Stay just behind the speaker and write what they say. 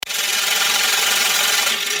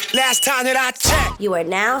Last time that I checked. You are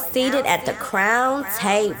now seated at the crown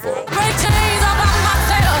table. Break chains up on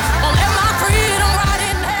myself, won't let my freedom rot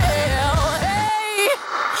in hell. Hey,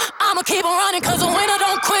 I'ma keep on running cause the winner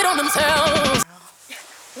don't quit on themselves.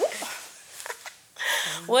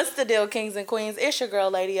 What's the deal, kings and queens? It's your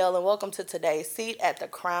girl, Lady L, and welcome to today's Seat at the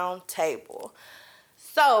Crown Table.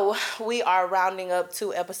 So, we are rounding up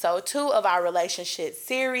to episode 2 of our RelationSHIT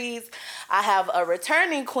series. I have a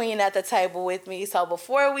returning queen at the table with me. So,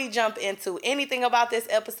 before we jump into anything about this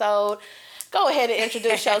episode, go ahead and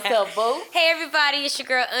introduce yourself, boo. Hey everybody, it's your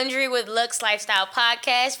girl Dria with Lux Lifestyle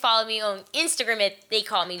Podcast. Follow me on Instagram at They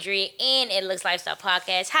Call Me Dria and at Lux Lifestyle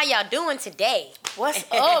Podcast. How y'all doing today? What's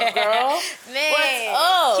up, girl? Man, what's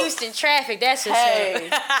up? Houston traffic, that's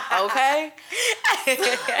what's up. Okay?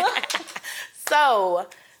 So,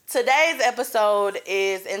 today's episode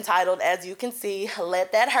is entitled, as you can see,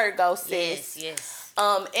 Let That Hurt Go, Sis. Yes.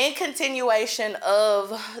 In continuation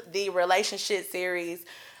of the RelationSHIT series,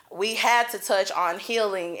 we had to touch on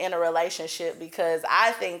healing in a relationship because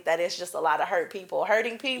I think that it's just a lot of hurting people.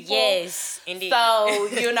 Yes, indeed. So,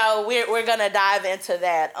 we're going to dive into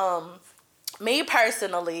that. Me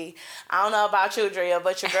personally, I don't know about you, Dria,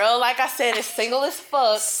 but your girl, like I said, is single as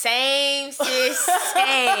fuck. Same, sis,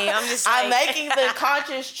 same. I'm making the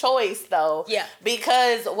conscious choice, though. Yeah.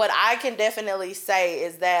 Because what I can definitely say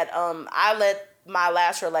is that I let my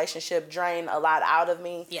last relationship drain a lot out of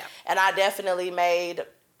me. Yeah. And I definitely made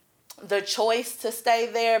the choice to stay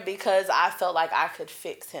there because I felt like I could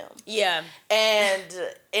fix him. Yeah. And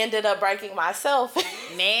ended up breaking myself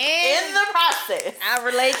Man. in the process. I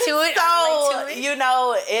relate to it.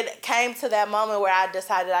 So, it came to that moment where I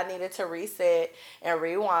decided I needed to reset and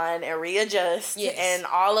rewind and readjust and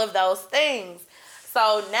all of those things.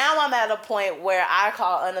 So now I'm at a point where I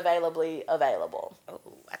call unavailably available. Oh,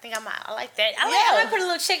 I think I like that. I might put a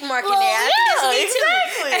little check mark in there. I think that's me too.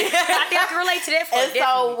 Exactly. I think I can relate to that for And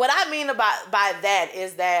so what I mean by that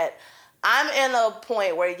is that I'm in a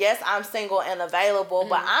point where, yes, I'm single and available,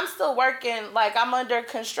 but I'm still working, like I'm under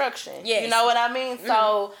construction. Yes. You know what I mean?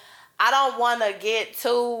 So I don't want to get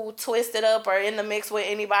too twisted up or in the mix with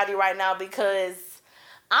anybody right now because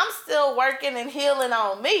I'm still working and healing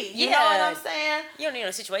on me. You know what I'm saying? You don't need no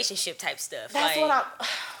situationship type stuff. That's like, what I'm...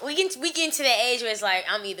 We get into that age where it's like,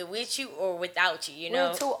 I'm either with you or without you, you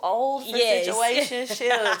know? We're too old for Yes.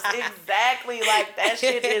 situationships. Exactly. Like, that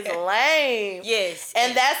shit is lame. Yes.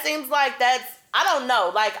 And that seems like that's... I don't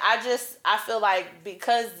know. Like, I feel like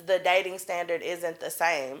because the dating standard isn't the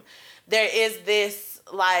same, there is this,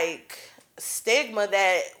 like... stigma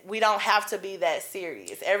that we don't have to be that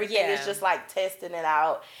serious. Everything is just like testing it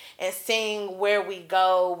out and seeing where we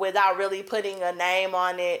go without really putting a name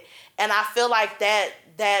on it. And I feel like that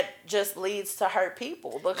just leads to hurt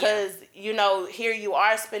people because, here you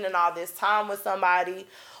are spending all this time with somebody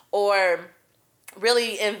or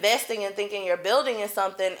really investing and thinking you're building in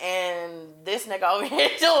something and this nigga over here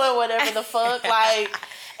doing whatever the fuck, like...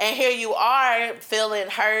 And here you are feeling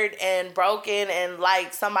hurt and broken and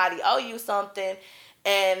like somebody owe you something.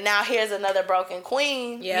 And now here's another broken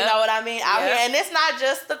queen. Yep. You know what I mean? Out here. And it's not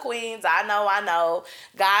just the queens. I know.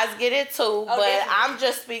 Guys get it too. But definitely. I'm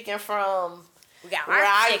just speaking from where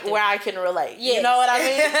I can relate. Yes. You know what I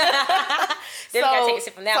mean?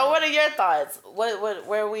 So what are your thoughts?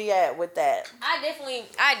 Where are we at with that? I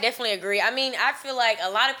definitely agree. I mean, I feel like a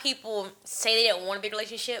lot of people say they don't want a big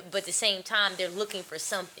relationship, but at the same time, they're looking for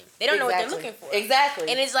something. They don't know what they're looking for. Exactly.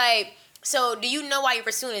 And it's like, so do you know why you're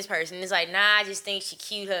pursuing this person? It's like, nah, I just think she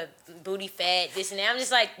cute, her booty fat, this and that. I'm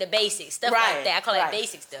just like the basics, stuff like that. I call that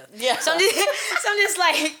basic stuff. Yeah. So I'm just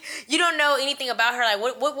like, you don't know anything about her. Like,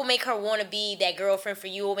 what will make her want to be that girlfriend for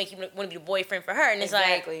you? What will make you want to be the boyfriend for her? And it's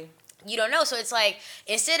like, you don't know. So it's like,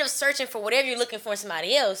 instead of searching for whatever you're looking for in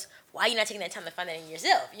somebody else, why are you not taking that time to find that in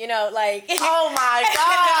yourself? Like... Oh, my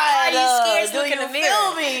God. Are you scared to look in the mirror?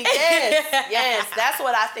 Feel me? Yes. That's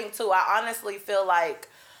what I think, too. I honestly feel like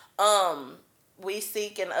we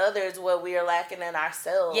seek in others what we are lacking in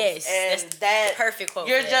ourselves. Yes. And that's that... the perfect quote.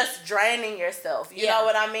 You're just draining yourself. You know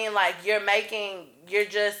what I mean? Like, you're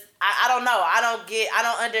just... I don't know. I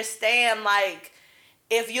don't understand, like...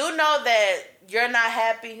 If you know that you're not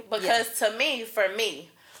happy, because for me,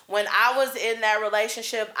 when I was in that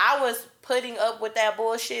relationship, I was putting up with that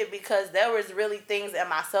bullshit because there was really things in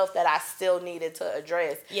myself that I still needed to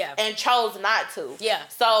address and chose not to. Yeah.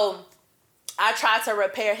 So I try to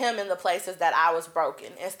repair him in the places that I was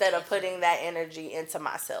broken instead of putting that energy into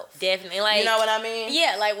myself. Definitely. Like, you know what I mean?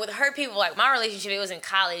 Yeah, like with hurt people, like my relationship, it was in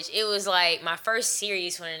college. It was like my first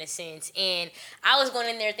serious one in a sense. And I was going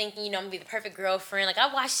in there thinking, I'm going to be the perfect girlfriend. Like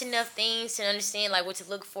I watched enough things to understand like what to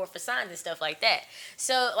look for signs and stuff like that.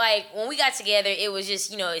 So like when we got together, it was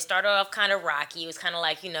just, it started off kind of rocky. It was kind of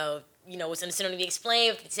like, what's understandable to be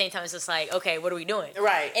explained, but at the same time, it's just like, okay, what are we doing?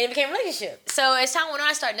 Right. And it became a relationship. So as time went on,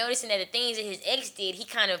 I started noticing that the things that his ex did, he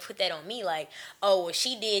kind of put that on me, like, oh, well,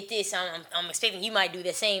 she did this, I'm expecting you might do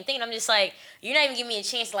the same thing. And I'm just like, you're not even giving me a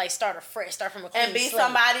chance to like start afresh, start from a clean and be slate.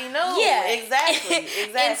 somebody new. Yeah, exactly.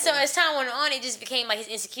 And so as time went on, it just became like his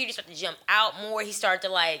insecurities started to jump out more. He started to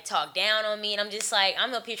like talk down on me, and I'm just like,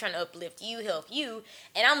 I'm up here trying to uplift you, help you,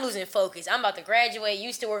 and I'm losing focus. I'm about to graduate.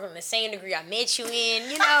 You still working on the same degree I met you in.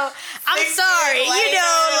 I'm sorry.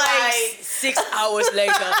 Like 6 hours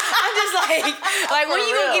later, I'm just like when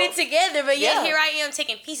you gonna get it together? But yet here I am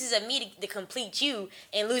taking pieces of me to complete you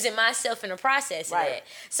and losing myself in the process of that.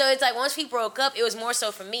 So it's like once we broke up, it was more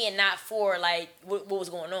so for me and not for like what was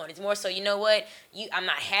going on. It's more so, you know what? I'm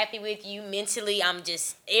not happy with you mentally.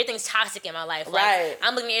 Everything's toxic in my life. Like,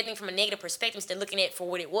 I'm looking at everything from a negative perspective instead of looking at it for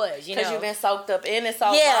what it was. Because you've been soaked up in it so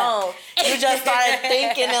long. You just started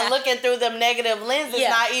thinking and looking through them negative lenses,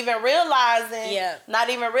 not even realizing.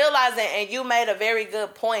 And you made a very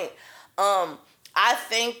good point. I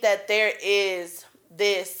think that there is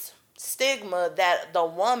this stigma that the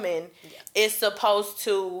woman is supposed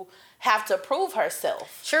to have to prove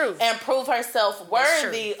herself. True. And prove herself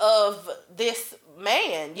worthy of this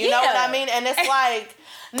man. You know what I mean? And it's like,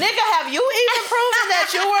 nigga, have you even proven that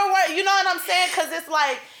you were worthy? You know what I'm saying? Because it's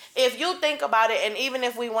like, if you think about it, and even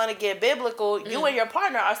if we want to get biblical, you and your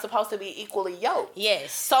partner are supposed to be equally yoked.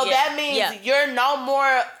 Yes. So that means you're no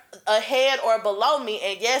more ahead or below me,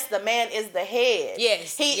 and yes, the man is the head.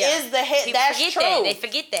 Yes. He is the head. People That's forget true. That. They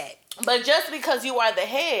forget that. But just because you are the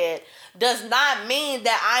head does not mean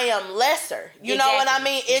that I am lesser. You know what I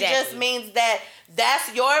mean? It just means that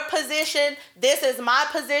that's your position, this is my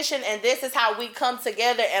position, and this is how we come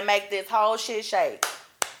together and make this whole shit shake.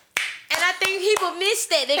 And I think people miss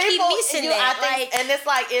that. They keep missing that. And it's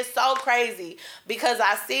like, it's so crazy because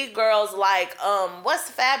I see girls like, what's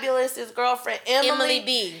Fabulous, his girlfriend, Emily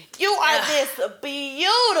B. You are this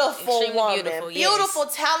beautiful woman, beautiful,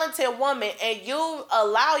 talented woman, and you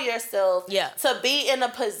allow yourself to be in a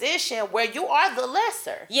position where you are the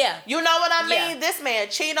lesser. Yeah. You know what I mean? This man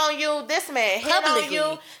cheat on you. This man hit on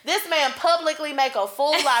you. This man publicly make a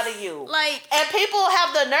fool out of you. And people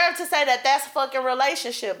have the nerve to say that that's fucking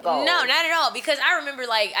relationship goals. No, not at all. Because I remember,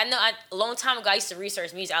 a long time ago, I used to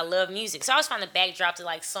research music. I love music. So I was finding the backdrop to,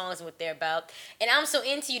 songs and what they're about. And I'm so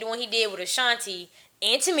into you, the one he did with Ashanti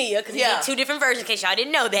and Tamia, because he did two different versions, in case y'all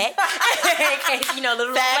didn't know that. In case,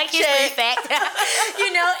 little history fact.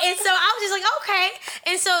 And so I was just like, okay.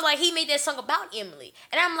 And so, he made that song about Emily.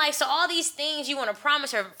 And I'm like, so all these things you want to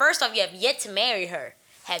promise her, first off, you have yet to marry her.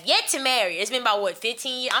 Have yet to marry. It's been about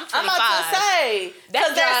 15 years. I'm 25. I'm about to say,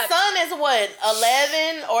 because their son is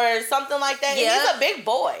 11 or something like that. Yeah. And he's a big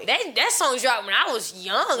boy. That song dropped when I was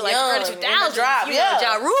young, early 2000s.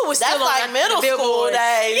 Ja Rule was that's still like on middle school days.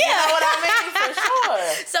 Yeah. You know what I mean? For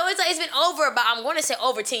sure. So it's been over I'm going to say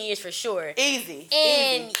over 10 years for sure. Easy.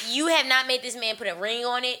 And you have not made this man put a ring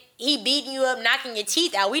on it. He beating you up, knocking your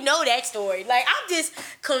teeth out. We know that story. I'm just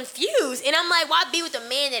confused. And I'm like, why be with a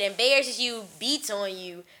man that embarrasses you, beats on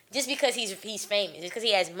you, just because he's famous, just because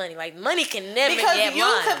he has money? Money can never because get you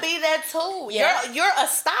mine. could be that too. Yeah. You're a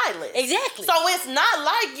stylist. Exactly. So it's not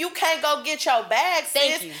like you can't go get your bag,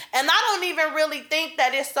 sis. Thank you. And I don't even really think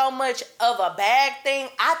that it's so much of a bag thing.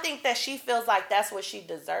 I think that she feels like that's what she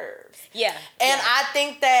deserves. Yeah. And I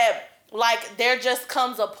think that there just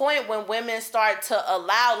comes a point when women start to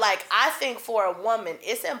allow, I think for a woman,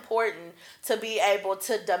 it's important to be able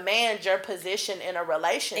to demand your position in a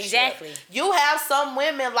relationship. Exactly. You have some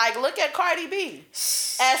women, look at Cardi B.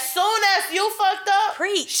 As soon as you fucked up,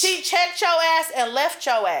 preach. She checked your ass and left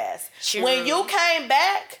your ass. True. When you came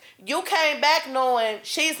back knowing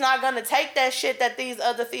she's not going to take that shit that these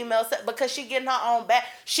other females said because she getting her own back.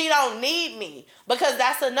 She don't need me, because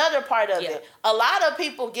that's another part of it. A lot of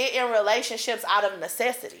people get in relationships out of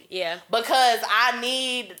necessity. Yeah. Because I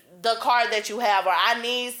need the car that you have, or I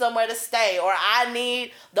need somewhere to stay, or I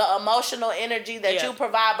need the emotional energy that you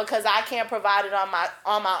provide because I can't provide it on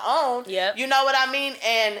my own. Yeah. You know what I mean?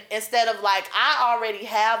 And instead of I already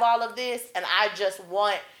have all of this and I just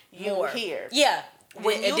want you here. Yeah.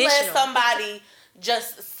 When you let somebody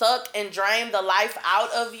just suck and drain the life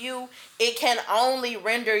out of you, it can only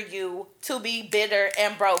render you to be bitter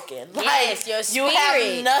and broken. Yes, your spirit. You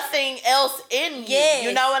have nothing else in you. Yes.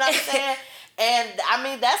 You know what I'm saying? And I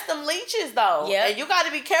mean, that's them leeches though. Yeah. And you got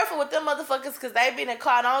to be careful with them motherfuckers because they been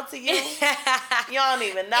caught on to you. You don't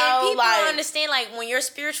even know. And people don't understand, like, when your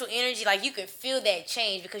spiritual energy, like, you can feel that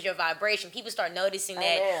change because your vibration. People start noticing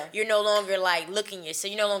that you're no longer, like, looking so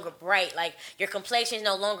you're no longer bright. Like, your complexion is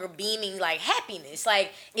no longer beaming, like, happiness.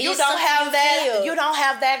 Like, you don't have that. You don't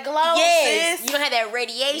have that glow. Yes, sis. you don't have that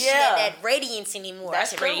radiation, that radiance anymore.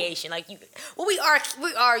 That's true. Radiation. Like, we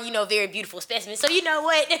are, you know, very beautiful specimens. So you know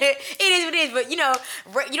what, it is what it is. But you know,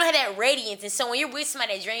 you don't have that radiance, and so when you're with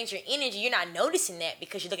somebody that drains your energy, you're not noticing that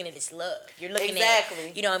because you're looking at this love. You're looking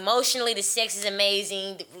at, you know, emotionally, the sex is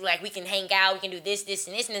amazing. Like, we can hang out, we can do this,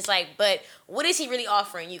 and this, and it's like, but what is he really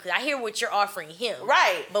offering you? Because I hear what you're offering him,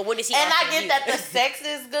 right? But what is he? And offering I get you? that the sex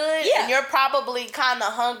is good, and you're probably kind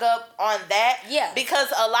of hung up on that,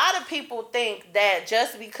 because a lot of people think that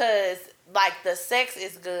just because, like, the sex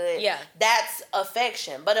is good, that's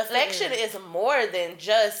affection. But affection is more than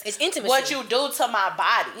just it's intimacy. What you do to my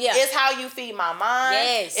body. It's how you feed my mind.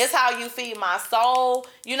 It's how you feed my soul.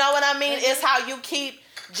 You know what I mean? It's how you keep,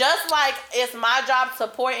 just like it's my job to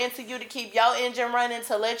pour into you to keep your engine running,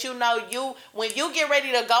 to let you know when you get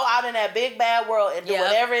ready to go out in that big bad world and do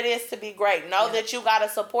whatever it is to be great, know that you got a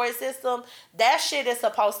support system. That shit is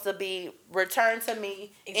supposed to be returned to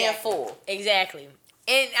me in full. Exactly.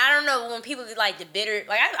 And I don't know, when people get, like, the bitter,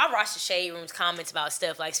 like, I watch the Shade Room's comments about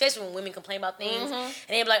stuff, like, especially when women complain about things, and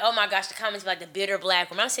they be like, oh my gosh, the comments about the bitter black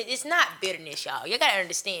woman. I said, it's not bitterness, y'all. You gotta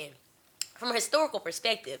understand, from a historical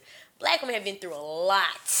perspective, black women have been through a lot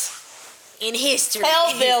in history.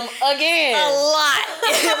 Tell them again. A lot.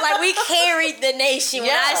 Like, we carried the nation. When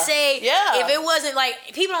I say, if it wasn't, like,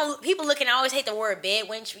 people looking, I always hate the word bed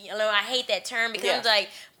wench. You know, I hate that term because it's like,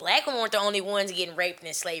 black women weren't the only ones getting raped and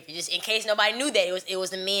enslaved. Just in case nobody knew that, it was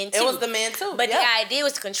the men too. It was the men too. But the idea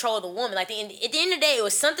was to control the woman. Like, at the end of the day, it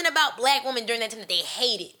was something about black women during that time that they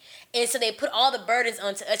hated. And so they put all the burdens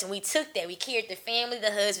onto us, and we took that. We carried the family, the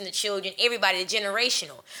husband, the children, everybody, the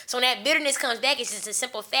generational. So when that bitterness comes back, it's just a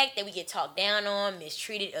simple fact that we get talked down on,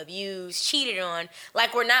 mistreated, abused, cheated on,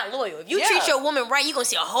 like we're not loyal. If you treat your woman right, you're going to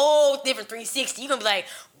see a whole different 360. You're going to be like,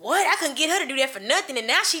 what? I couldn't get her to do that for nothing, and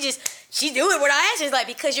now she's doing what I asked her. It's like,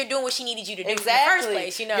 because you're doing what she needed you to do in the first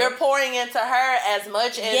place, you know? You're pouring into her as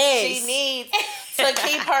much as she needs to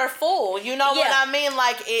keep her full. You know what I mean?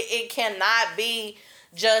 Like, it cannot be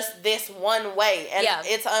just this one way. And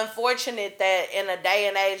it's unfortunate that in a day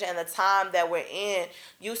and age and the time that we're in,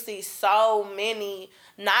 you see so many,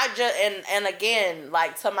 not just, and again,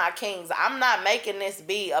 like, to my kings, I'm not making this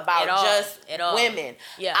be about just women.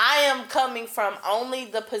 I am coming from only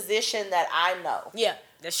the position that I know.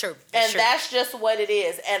 That's true. That's just what it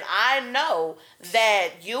is. And I know that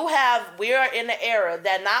we are in an era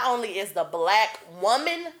that not only is the black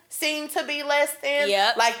woman seen to be less than,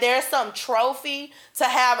 like, there's some trophy to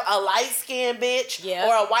have a light-skinned bitch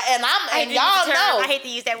or a white, and y'all know. I hate to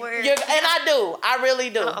use that word. And I do. I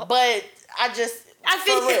really do. But I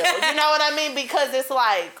feel real. You know what I mean? Because it's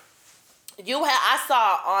like, I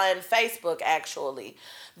saw on Facebook, actually,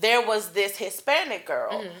 there was this Hispanic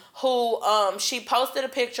girl who she posted a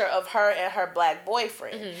picture of her and her black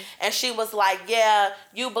boyfriend. And she was like, yeah,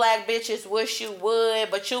 you black bitches wish you would,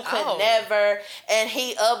 but you could never. And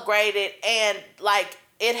he upgraded, and, like,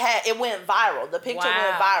 it went viral. The picture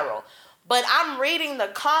went viral. But I'm reading the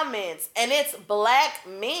comments, and it's black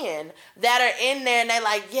men that are in there, and they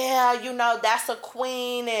like, yeah, you know, that's a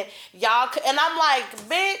queen, and y'all, and I'm like,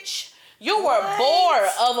 bitch, you were born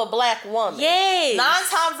of a black woman. 9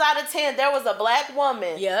 times out of 10, there was a black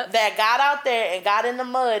woman that got out there and got in the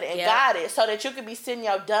mud and got it, so that you could be sitting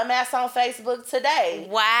your dumb ass on Facebook today.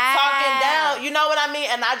 Talking down. You know what I mean?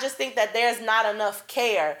 And I just think that there's not enough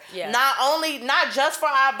care. Not just for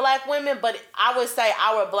our black women, but I would say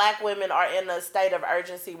our black women are in a state of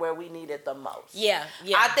urgency where we need it the most.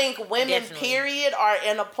 I think women, period, are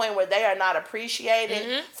in a point where they are not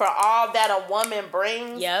appreciated for all that a woman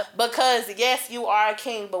brings. Because yes, you are a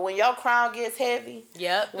king, but when your crown gets heavy,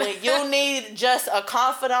 when you need just a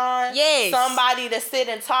confidant, somebody to sit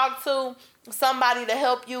and talk to, somebody to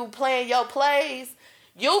help you plan your plays,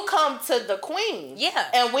 you come to the queen.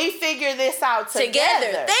 And we figure this out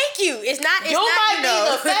together. Thank you. It's not be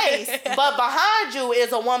the face, but behind you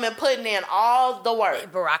is a woman putting in all the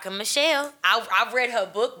work. Baraka Michelle. I've read her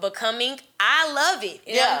book, Becoming. I love it.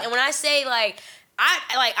 And when I say, like, I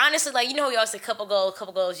like, honestly, like, you know, we always say couple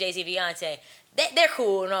goals, Jay-Z, Beyonce. They're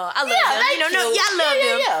cool and all. I love them.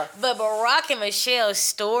 I love them. But Barack and Michelle's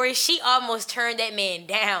story, she almost turned that man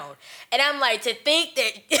down. And I'm like, to think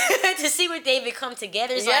that, to see what they've become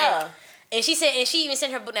together is like, And she said, and she even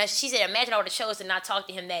sent her book. Now she said, imagine I would have chose to not talk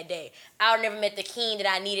to him that day. I would never met the king that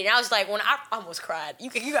I needed. And I was like, when I almost cried. You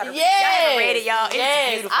gotta y'all haven't read it, y'all.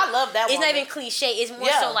 It's beautiful. I love that. It's woman. not even cliche. It's more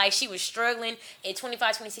so like she was struggling at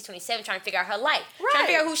 25, 26, 27, trying to figure out her life, trying to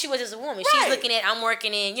figure out who she was as a woman. She's looking at. I'm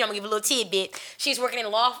working in. I'm gonna give a little tidbit. She's working in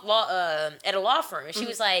at a law firm, and she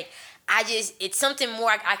was like, it's something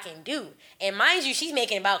more I can do. And mind you, she's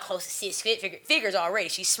making about close to six figures already.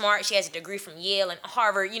 She's smart. She has a degree from Yale and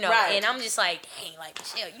Harvard, and I'm just like, dang, like,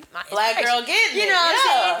 Michelle, you my black girl getting it. You know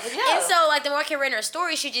what I'm saying? Yeah. And so, like, the more I can read her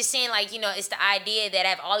story, she's just saying, like, it's the idea that I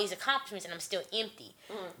have all these accomplishments and I'm still empty.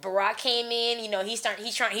 Barack came in,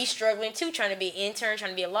 he's struggling too, trying to be an intern,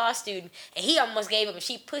 trying to be a law student, and he almost gave up, and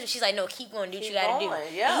she pushed him. She's like, no, keep going, do what you gotta do.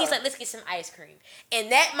 Yeah. And he's like, let's get some ice cream.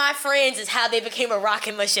 And that, my friends, is how they became Barack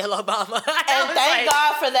and Michelle Obama. And thank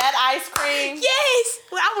God for that ice cream. Yes.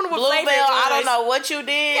 Well, I wonder what Bluebell, I don't know what you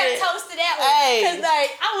did. You gotta toast to that one. Because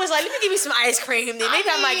I was like, let me give me some ice cream, then maybe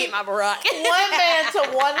I might get my Barack. One man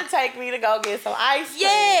to want to take me to go get some ice cream.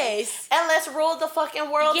 Yes. And let's rule the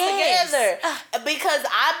fucking world together. Because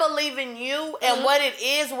I believe in you and what it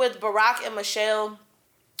is with Barack and Michelle.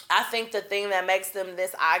 I think the thing that makes them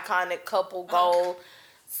this iconic couple goal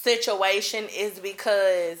situation is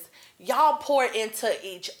because y'all pour into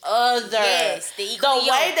each other. Yes, the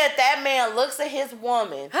way that man looks at his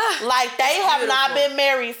woman, like they have not been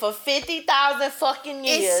married for 50,000 fucking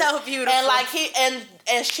years. It's so beautiful. And like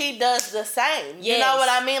and she does the same. Yes. You know what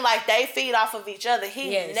I mean? Like they feed off of each other. He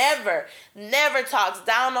never talks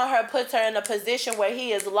down on her, puts her in a position where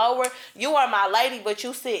he is lower. You are my lady, but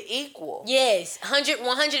you sit equal. Yes, 100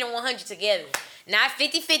 and 100 together. Not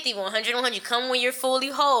 50-50, 100. Come when you're fully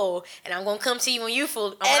whole, and I'm going to come to you when you're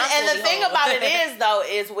fully And the thing about it is, though,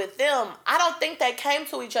 is with them, I don't think they came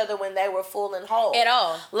to each other when they were full and whole. At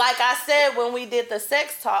all. Like I said, when we did the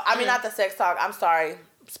sex talk, I mean, not the sex talk, I'm sorry,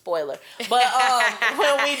 spoiler. But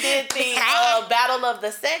when we did the Battle of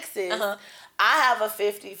the Sexes, I have a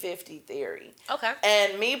 50-50 theory. Okay.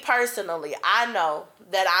 And me personally, I know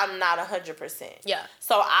that I'm not 100%. Yeah.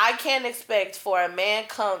 So I can't expect for a man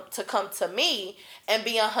to come to me and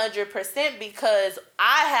be 100% because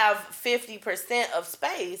I have 50% of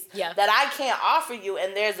space that I can't offer you,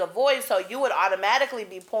 and there's a void. So you would automatically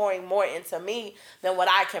be pouring more into me than what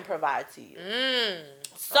I can provide to you.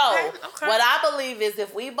 So what I believe is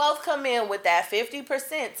if we both come in with that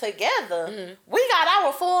 50% together, we got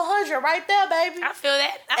our full 100 right there, baby. I feel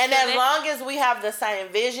that. As long as we have the same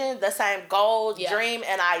vision, the same goal, dream,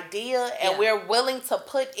 and idea, and we're willing to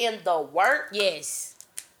put in the work. Yes.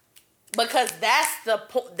 Because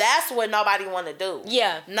that's what nobody want to do.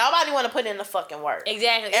 Yeah. Nobody want to put in the fucking work.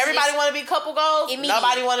 Exactly. Everybody want to be couple goals.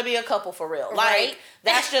 Nobody want to be a couple for real. Right. Like,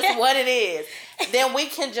 that's just what it is. Then we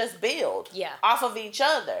can just build off of each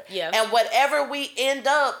other. Yeah. And whatever we end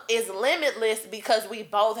up is limitless because we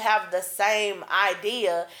both have the same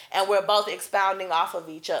idea and we're both expounding off of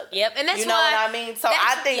each other. Yep. And that's you know what I mean? So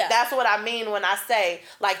I think that's what I mean when I say,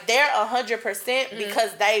 like, they're 100%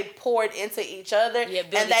 because they poured into each other and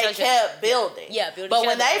they kept building. Yeah, but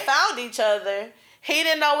when they found each other, he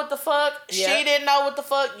didn't know what the fuck. She didn't know what the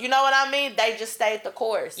fuck. You know what I mean? They just stayed the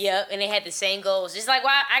course. Yep, and they had the same goals. Just like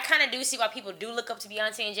why I kind of do see why people do look up to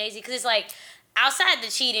Beyonce and Jay-Z, because it's like outside the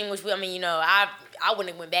cheating, which I mean, I wouldn't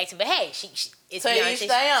have went back to, but hey, it's so Beyonce. She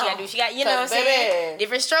got to do what she got. You know what I'm saying?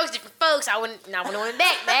 Different strokes, different folks. I wouldn't went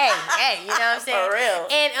back. But hey, you know what I'm saying? For real.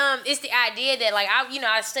 And it's the idea that like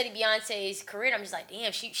I studied Beyonce's career. And I'm just like,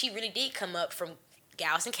 damn, she really did come up from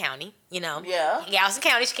Galveston County, Yeah. Galveston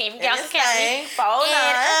County. She came from Galveston County.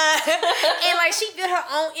 And like she built her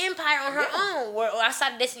own empire on her own. Where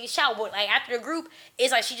outside of Destiny's Child, like after the group,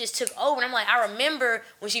 it's like she just took over. And I'm like, I remember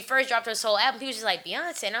when she first dropped her solo album, people was just like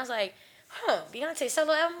Beyonce, and I was like, Beyonce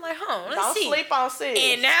solo album? I'm like, let's see. Don't sleep on sis.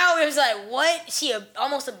 And now it was like, what? She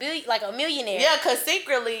almost a millionaire. Yeah, because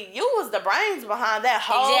secretly, you was the brains behind that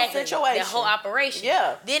whole situation. That whole operation.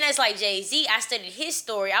 Yeah. Then it's like Jay-Z, I studied his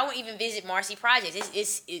story. I wouldn't even visit Marcy Projects.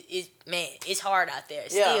 It's hard out there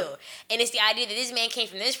still. Yeah. And it's the idea that this man came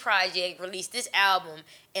from this project, released this album,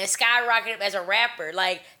 and skyrocketed up as a rapper.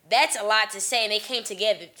 Like, that's a lot to say, and they came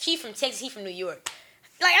together. She from Texas, he from New York.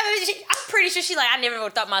 Like, I'm pretty sure she's like, I never would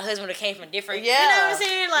have thought my husband would have came from different. Yeah. You know what I'm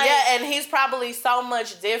saying? Like, yeah, and he's probably so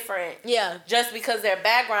much different. Yeah. Just because their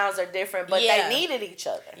backgrounds are different, but they needed each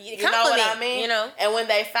other. You know what I mean? You know? And when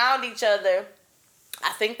they found each other,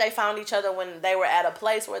 I think they found each other when they were at a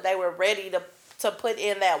place where they were ready to to put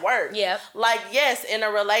in that work. Yeah. Like, yes, in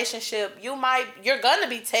a relationship, you're gonna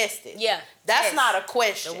be tested. Yeah. That's not a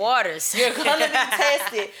question. The waters. You're gonna be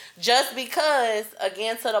tested just because,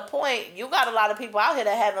 again, to the point, you got a lot of people out here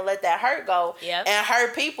that haven't let that hurt go. Yep. And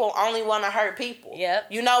hurt people only want to hurt people. Yep.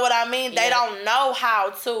 You know what I mean? They don't know how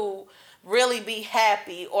to really be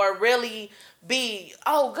happy or really be,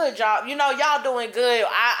 oh, good job. You know, y'all doing good.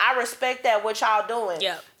 I respect that, what y'all doing.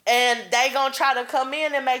 Yeah. And they gonna try to come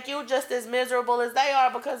in and make you just as miserable as they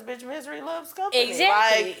are because, bitch, misery loves company.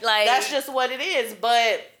 Exactly. Like that's just what it is.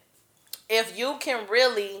 But if you can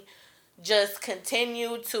really just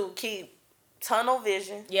continue to keep tunnel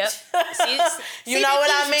vision. Yep. You know what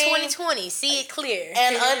I mean? 2020. See it clear.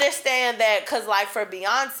 And understand that, because like for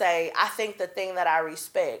Beyonce, I think the thing that I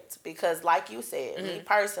respect, because like you said, me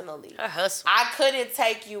personally, her hustle. I couldn't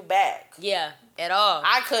take you back. Yeah, at all.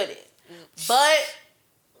 I couldn't. But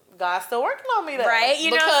God's still working on me though. Right?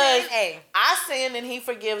 You know what I'm saying? Hey. I sin and he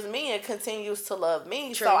forgives me and continues to love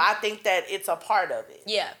me. True. So I think that it's a part of it.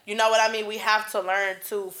 Yeah. You know what I mean? We have to learn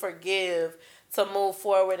to forgive, to move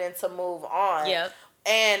forward and to move on. Yep.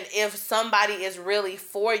 And if somebody is really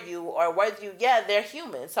for you or with you, yeah, they're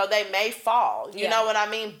human. So they may fall. You know what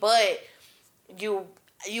I mean? But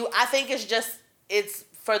I think it's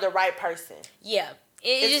for the right person. Yeah.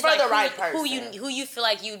 It's just for like the right person. Who you feel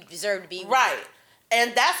like you deserve to be with. Right.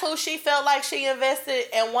 And that's who she felt like she invested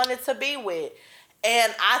and wanted to be with.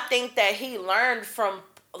 And I think that he learned from,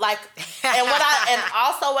 like, and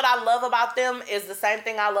also what I love about them is the same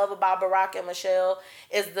thing I love about Barack and Michelle,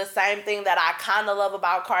 is the same thing that I kind of love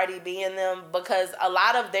about Cardi B and them, because a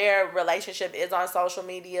lot of their relationship is on social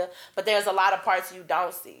media, but there's a lot of parts you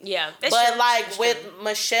don't see. Yeah. But true. like with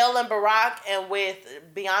Michelle and Barack and with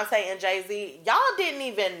Beyonce and Jay-Z, y'all didn't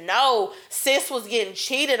even know sis was getting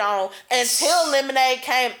cheated on until Lemonade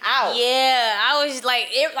came out. Yeah, I was like,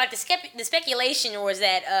 the speculation was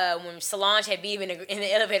that when Solange had beat him in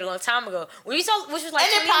the elevator a long time ago, which was like,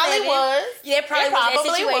 and it probably was. Yeah, it probably was that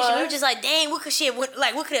situation. Was. We were just like, dang, what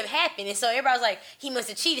could have happened? And so everybody was like, he must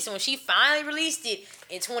have cheated. So when she finally released it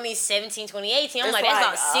in 2017, 2018, I'm like,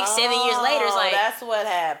 that's about 6-7 years later. It's like, that's what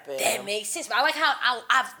happened. That makes sense. But I like how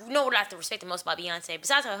I know what I have to respect the most about Beyonce,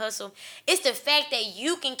 besides her hustle, it's the fact that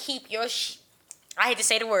you can keep your I hate to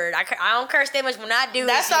say the word. I don't curse that much when I do.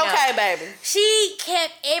 That's okay, baby. She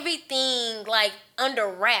kept everything like under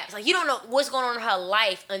wraps. Like, you don't know what's going on in her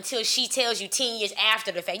life until she tells you 10 years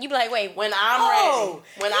after the fact. You be like, wait, when I'm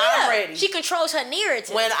ready. She controls her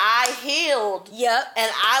narrative. When I healed. Yep.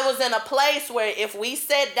 And I was in a place where if we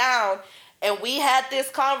sat down and we had this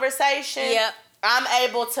conversation, yep, I'm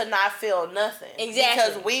able to not feel nothing. Exactly.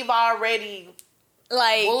 Because we've already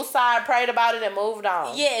like woosah, prayed about it, and moved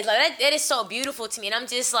on. Yeah, it's like that is so beautiful to me. And I'm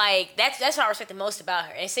just like, that's what I respect the most about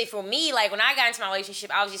her. And say for me, like when I got into my relationship,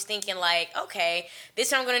 I was just thinking like, okay, this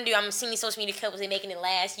is what I'm gonna do. I'm seeing these social media couples, they making it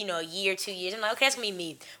last, a year, 2 years. I'm like, okay, that's gonna be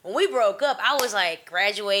me. When we broke up, I was like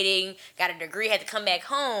graduating, got a degree, had to come back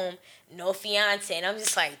home, no fiance, and I'm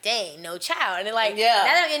just like, dang, no child. And then like, now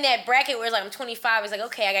that I'm in that bracket where it's like I'm 25, it's like,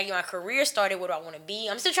 okay, I gotta get my career started. What do I want to be?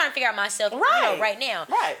 I'm still trying to figure out myself, right now.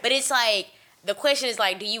 Right. But it's like, the question is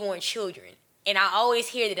like, do you want children? And I always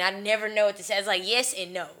hear that, and I never know what to say. It's like yes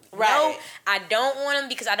and no. Right. No, I don't want them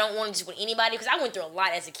because I don't want them just with anybody, because I went through a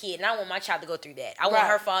lot as a kid, and I want my child to go through that. I want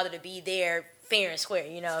her father to be there fair and square,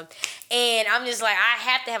 And I'm just like, I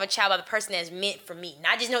have to have a child by the person that's meant for me,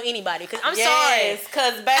 not just know anybody. Because I'm sorry.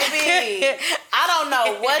 Because baby, I don't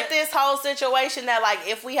know what this whole situation that like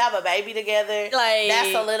if we have a baby together, like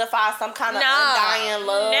that solidifies some kind of undying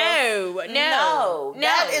love. No.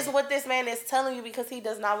 That is what this man is telling you because he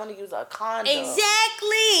does not want to use a condom.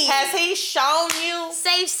 Exactly. Has he shown you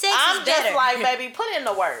safe sex? I'm just like, baby, put in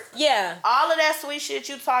the work. Yeah. All of that sweet shit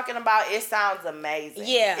you talking about, it sounds amazing.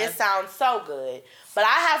 Yeah. It sounds so good. But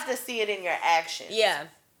I have to see it in your actions. Yeah.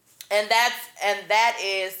 And that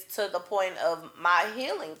is to the point of my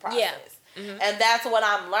healing process. Yeah. Mm-hmm. And that's what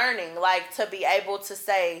I'm learning, like to be able to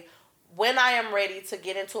say when I am ready to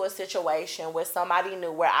get into a situation with somebody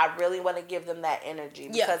new where I really want to give them that energy,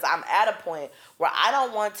 because I'm at a point where I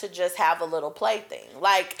don't want to just have a little plaything.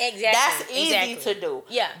 Like that's easy to do.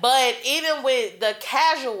 Yeah. But even with the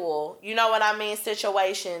casual,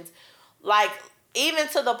 situations, like even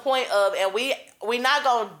to the point of, and we not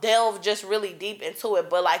gonna delve just really deep into it,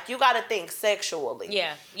 but like you gotta think sexually.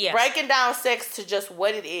 Yeah. Breaking down sex to just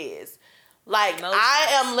what it is. Like I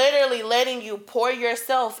am literally letting you pour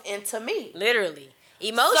yourself into me. Literally.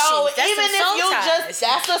 Emotions. So that's even if you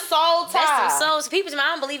that's a soul tie. That's some soul. So people, I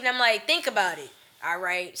don't believe it. I'm like, think about it. All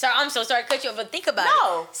right. So I'm so sorry to cut you off, but think about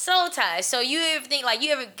it. Soul ties. So you ever think, like,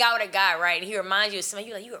 you ever got with a guy, right, and he reminds you of somebody,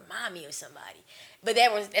 you remind me of somebody. But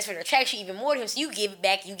that's what attracts you even more to him. So you give it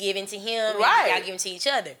back, you give into him, right. and y'all give into each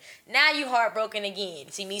other. Now you heartbroken again.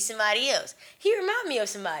 So you meet somebody else. He remind me of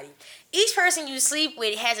somebody. Each person you sleep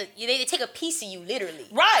with they take a piece of you, literally.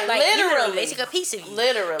 Right, like, literally. They take a piece of you.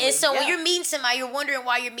 Literally. And so when you're meeting somebody, you're wondering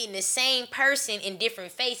why you're meeting the same person in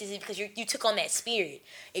different faces. It's because you took on that spirit.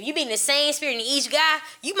 If you're meeting the same spirit in each guy,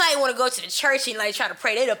 you might want to go to the church and like try to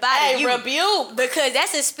pray that up out of you. Rebuke. Because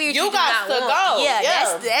that's a spirit you do got not to want. go.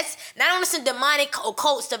 Yeah, that's not only some demonic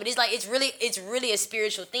occult stuff, but it's really a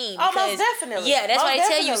spiritual thing. Oh, most definitely. Yeah, that's why they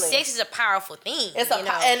tell you definitely. sex is a powerful thing.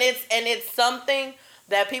 It's something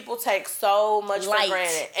that people take so much for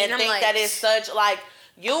granted and think that it's such like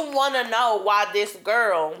you want to know why this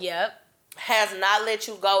girl has not let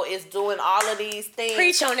you go, is doing all of these things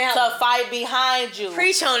Preach on that to fight behind you.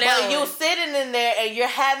 Preach on that But you sitting in there and you're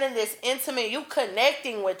having this intimate, you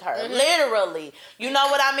connecting with her, literally. You know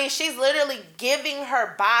what I mean? She's literally giving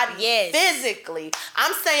her body physically.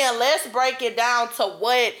 I'm saying let's break it down to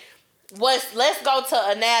let's go to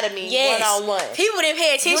anatomy 101. People didn't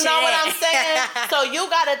pay attention. You know what I'm saying? So you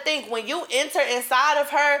gotta think when you enter inside of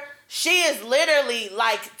her, she is literally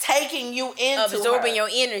like taking you into absorbing your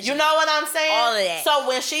energy. You know what I'm saying? All of that. So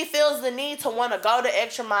when she feels the need to want to go the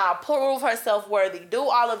extra mile, prove herself worthy, do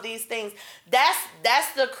all of these things,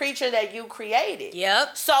 that's the creature that you created.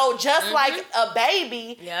 Yep. So just like a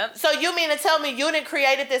baby. Yep. So you mean to tell me you didn't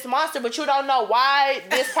created this monster, but you don't know why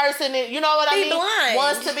this person is, you know what I mean? Blind.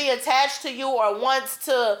 Wants to be attached to you or wants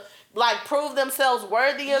to like prove themselves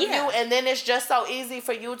worthy of you, and then it's just so easy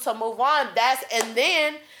for you to move on. And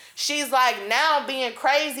then she's like now being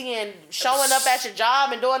crazy and showing up at your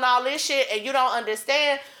job and doing all this shit, and you don't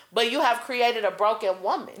understand. But you have created a broken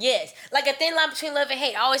woman. Yes. Like a thin line between love and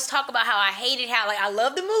hate. I always talk about how I hated how, like, I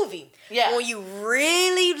love the movie. Yeah. When you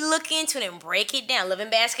really look into it and break it down, loving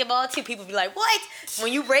basketball too, people be like, what?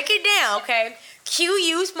 When you break it down, okay, Q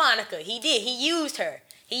used Monica. He did. He used her.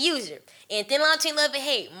 He used her. In Thin Line Between Love and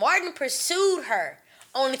Hate, Martin pursued her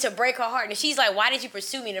only to break her heart. And she's like, why did you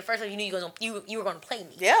pursue me? And the first time you knew you were going to play me.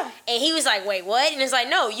 Yeah. And he was like, wait, what? And it's like,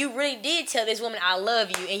 no, you really did tell this woman I love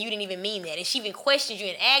you, and you didn't even mean that. And she even questioned you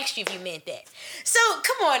and asked you if you meant that. So,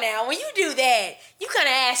 come on now. When you do that, you kind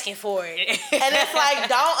of asking for it. And it's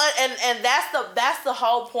like, and that's the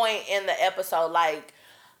whole point in the episode. Like,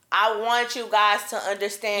 I want you guys to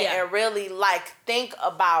understand and really, like, think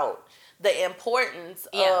about the importance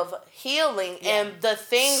of healing and the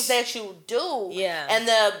things that you do and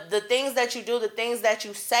the things that you do, the things that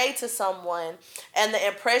you say to someone and the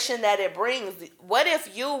impression that it brings. What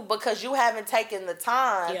if you, because you haven't taken the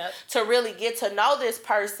time to really get to know this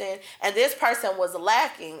person, and this person was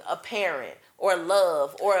lacking a parent or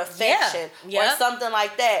love or affection or something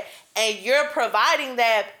like that, and you're providing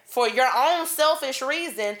that for your own selfish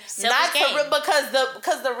reason, because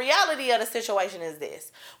the reality of the situation is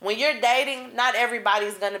this: when you're dating, not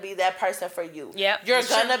everybody's gonna be that person for you. You're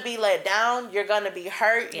gonna be let down. You're gonna be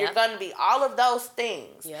hurt. You're gonna be all of those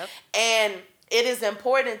things. And it is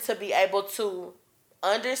important to be able to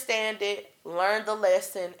understand it, learn the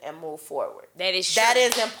lesson, and move forward. That is true. That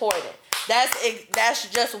is important. That's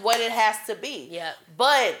just what it has to be.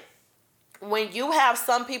 But when you have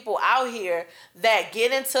some people out here that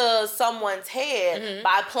get into someone's head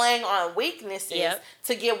by playing on weaknesses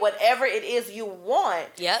to get whatever it is you want,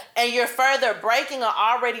 and you're further breaking an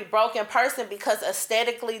already broken person because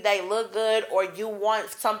aesthetically they look good or you want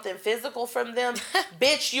something physical from them,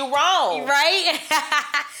 bitch, you wrong. Right?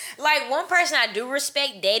 Like, one person I do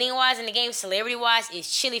respect dating-wise in the game, celebrity-wise,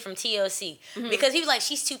 is Chili from TLC. Because he was like,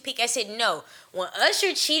 she's too picky. I said, no. When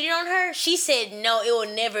Usher cheated on her, she said, no, it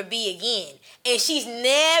will never be again. And she's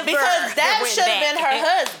never because that should have been her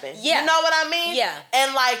husband. You know what I mean?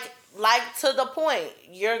 And like to the point,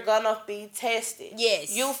 you're gonna be tested.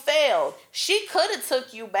 Yes. You failed. She could have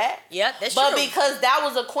took you back. That's true. But true. because that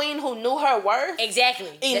was a queen who knew her worth. Exactly.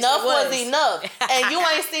 Enough was enough. And you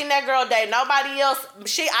ain't seen that girl date nobody else.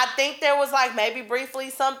 I think there was like maybe briefly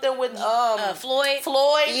something with Floyd.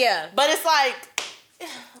 Yeah. But it's like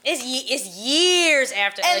it's years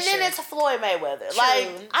after and Usher. then it's Floyd Mayweather. True. Like,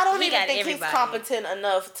 I don't even think he's competent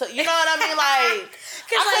enough to, you know what I mean? Like,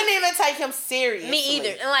 I couldn't even take him seriously. Me either.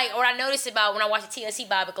 And like, what I noticed about when I watched the TLC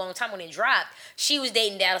biopic a long time when it dropped, she was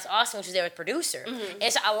dating Dallas Austin, which was their producer.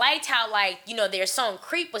 And so I liked how, like, you know, their song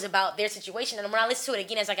Creep was about their situation. And when I listened to it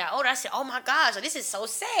again as I got older, I said, oh my gosh, this is so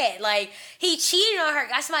sad. Like, he cheated on her,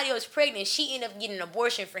 got somebody else pregnant. She ended up getting an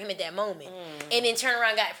abortion for him at that moment. And then turned around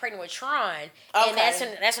and got pregnant with Tron. And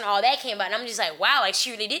that's that's when all that came about. And I'm just like, wow, like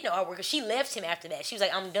she really did know her work because she left him after that. She was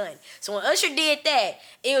like, I'm done. So when Usher did that,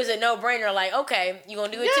 it was a no-brainer. Like, okay, you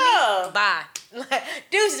gonna do it to me? Bye.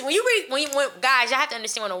 Deuces. When guys, y'all have to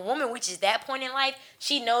understand, when a woman reaches that point in life,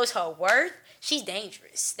 she knows her worth. She's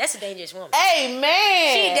dangerous. That's a dangerous woman.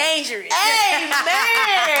 Amen. She's dangerous. Amen.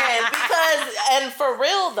 Because, and for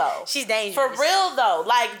real though. She's dangerous. For real though.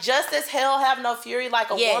 Like, just as hell have no fury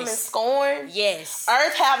like a woman scorned. Yes.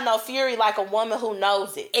 Earth have no fury like a woman who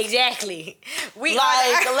knows it. Exactly.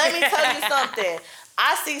 Let me tell you something.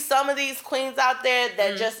 I see some of these queens out there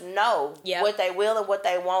that just know what they will and what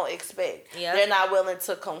they won't expect. Yep. They're not willing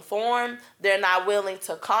to conform. They're not willing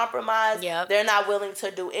to compromise. Yep. They're not willing to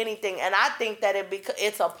do anything. And I think that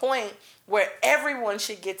it's a point where everyone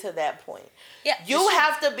should get to that point. Yeah, you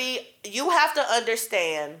have to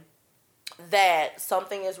understand that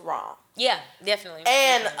something is wrong. Yeah, definitely.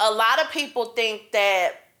 And a lot of people think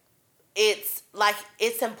that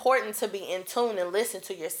it's important to be in tune and listen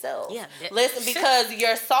to yourself. Yeah, listen, because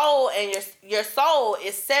your soul and your soul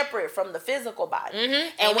is separate from the physical body. Mm-hmm.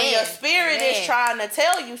 And when your spirit is trying to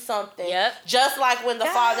tell you something, just like when the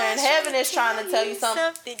Father in heaven is trying to tell you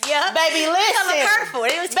something, baby, listen.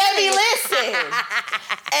 Baby, listen.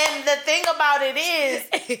 And the thing about it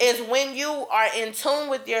is when you are in tune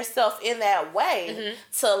with yourself in that way,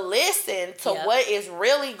 to listen to what is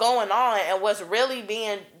really going on and what's really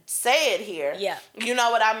being said here. Yeah. You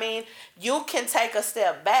know what I mean? You can take a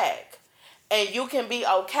step back and you can be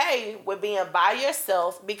okay with being by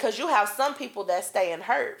yourself, because you have some people that stay in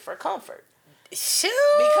hurt for comfort. Shoot.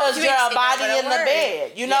 Because you're a body in the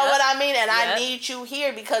bed. You know what I mean? And I need you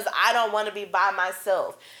here because I don't want to be by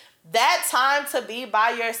myself. That time to be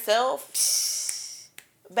by yourself,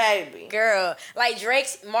 baby. Girl, like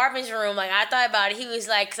Marvin's Room, like I thought about it. He was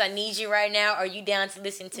like, 'cause I need you right now. Are you down to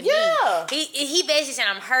listen to me? He basically said,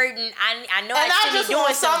 I'm hurting. I know I should be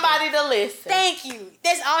doing somebody to listen. Thank you.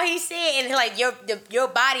 That's all he said. And like your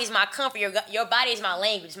body is my comfort. Your body is my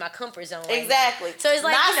language, my comfort zone. Right exactly. Now. So it's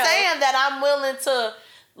like, not saying that I'm willing to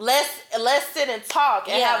let's sit and talk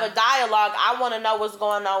and have a dialogue. I want to know what's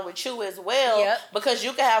going on with you as well, because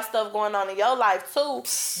you can have stuff going on in your life too.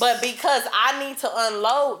 But because I need to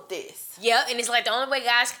unload this. Yep, and it's like the only way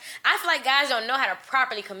I feel like guys don't know how to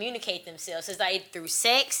properly communicate themselves. It's like through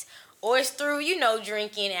sex or it's through,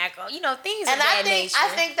 drinking, alcohol, things of that nature. I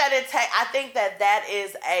think that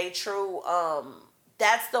is a true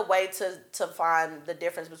that's the way to find the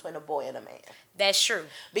difference between a boy and a man. That's true.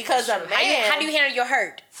 Because a man... How do you handle your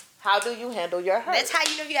hurt? How do you handle your hurt? That's how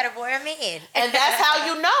you know if you got a boy or a man. And that's how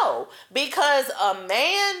you know. Because a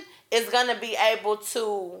man is going to be able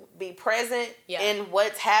to be present in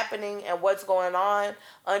what's happening and what's going on,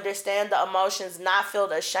 understand the emotions, not feel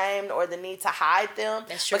ashamed or the need to hide them.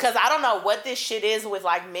 That's true. Because I don't know what this shit is with,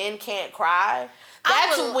 like, men can't cry.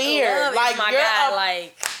 That's weird. Like,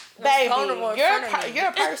 baby, you're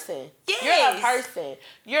a person. Yes. You're a person.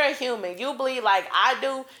 You're a human. You bleed like I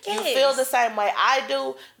do. Yes. You feel the same way I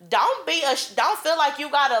do. Don't feel like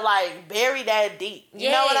you gotta like bury that deep. You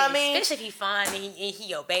know what I mean? Especially if he fine and he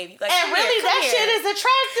your baby. Like, and really, that shit is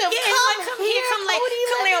attractive. Yeah, come here,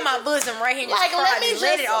 come lay on my bosom right here. Like, let me just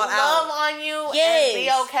it all love out on you and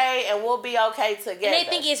be okay, and we'll be okay together. And they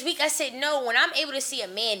think it's weak. I said no. When I'm able to see a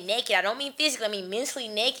man naked, I don't mean physically. I mean mentally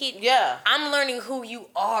naked. Yeah, I'm learning who you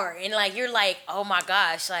are, and like you're like, oh my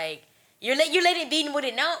gosh, like. You're letting it be what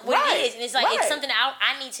it is. And it's like, it's something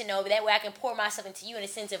I need to know, but that way I can pour myself into you in a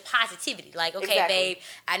sense of positivity. Like, okay, babe,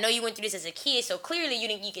 I know you went through this as a kid, so clearly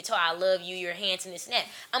you can tell I love you, you're handsome, this and that.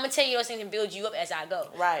 I'm going to tell you those things and build you up as I go.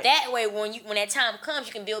 Right. That way, when that time comes,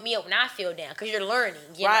 you can build me up when I feel down, because you're learning.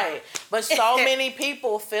 You know? But so many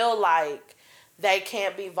people feel like they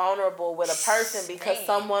can't be vulnerable with a person because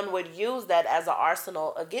someone would use that as an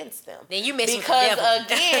arsenal against them. Then you miss because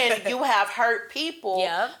again, you have hurt people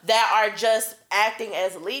that are just acting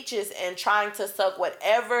as leeches and trying to suck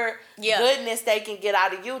whatever goodness they can get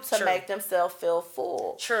out of you to make themselves feel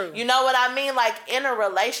full. True. You know what I mean? Like in a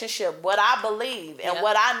relationship, what I believe and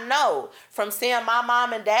what I know from seeing my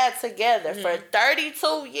mom and dad together for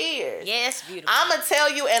 32 years. Yes, beautiful. I'm going to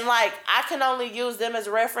tell you, and like I can only use them as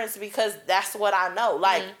reference because that's what I know.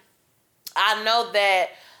 Like I know that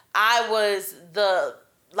I was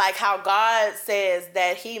like how God says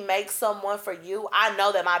that he makes someone for you. I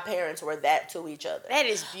know that my parents were that to each other. That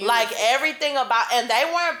is beautiful. Like everything about, and they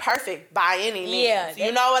weren't perfect by any means. Yeah,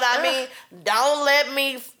 you know what I mean? Don't let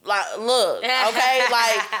me look, okay?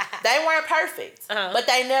 Like they weren't perfect, but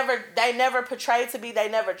they never portrayed to be. They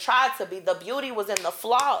never tried to be. The beauty was in the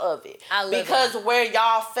flaw of it. I love because where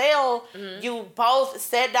y'all fell, you both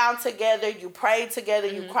sat down together, you prayed together,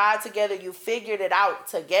 you cried together, you figured it out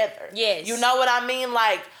together. Yes, you know what I mean?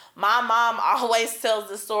 Like my mom always tells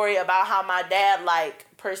the story about how my dad, like,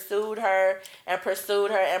 pursued her and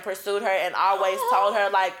pursued her and pursued her and always told her,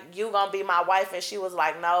 like, you gonna be my wife, and she was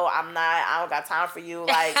like, no, I'm not, I don't got time for you,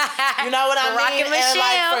 like, you know what I mean?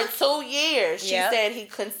 And like for 2 years she said he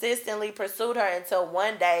consistently pursued her until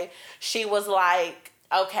one day she was like,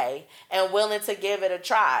 okay, and willing to give it a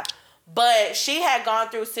try. But she had gone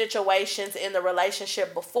through situations in the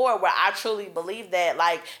relationship before where I truly believe that,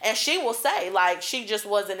 like, and she will say, like, she just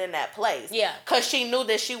wasn't in that place. Yeah. Because she knew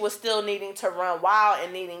that she was still needing to run wild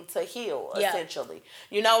and needing to heal, essentially.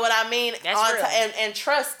 You know what I mean? That's real. And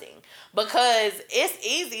trusting. Because it's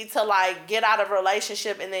easy to, like, get out of a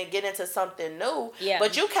relationship and then get into something new. Yeah.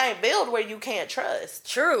 But you can't build where you can't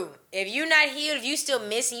trust. True. If you're not healed, if you still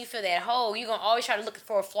missing, you feel that hole, you're going to always try to look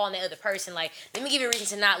for a flaw in the other person. Like, let me give you a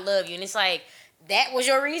reason to not love you. And it's like, that was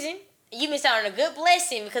your reason? You missed out on a good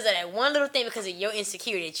blessing because of that one little thing, because of your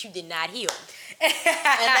insecurity that you did not heal. and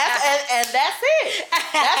that's it.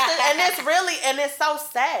 And it's really, and it's so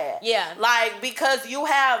sad. Yeah. Like, because you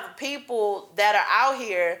have people that are out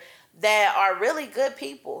here that are really good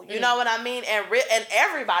people. You know what I mean? And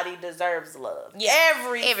everybody deserves love. Yeah.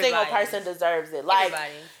 Every single person deserves it. Like,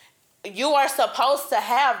 you are supposed to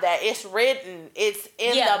have that. It's written. It's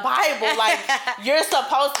in the Bible. Like, you're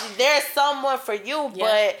supposed to, there's someone for you,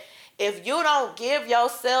 but if you don't give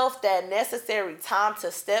yourself that necessary time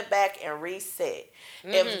to step back and reset,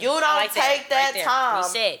 if you don't take that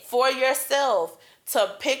time for yourself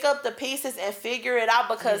to pick up the pieces and figure it out,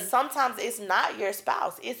 because sometimes it's not your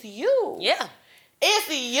spouse, it's you. Yeah. It's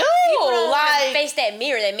you. People don't want to face that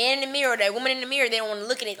mirror, that man in the mirror, that woman in the mirror. They don't want to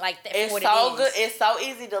look at it like that. It's so good. It's so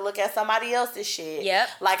easy to look at somebody else's shit. Yep.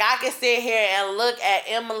 Like, I can sit here and look at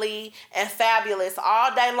Emily and Fabulous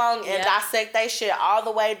all day long and dissect they shit all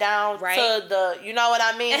the way down to the, you know what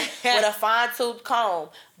I mean, with a fine-tooth comb.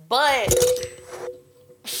 But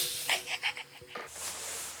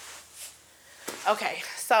okay,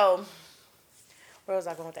 so where was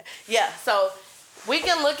I going with that? Yeah, so we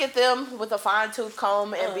can look at them with a fine-tooth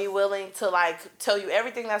comb and be willing to, like, tell you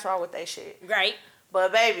everything that's wrong with their shit. Right.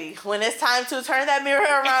 But, baby, when it's time to turn that mirror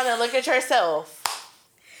around and look at yourself,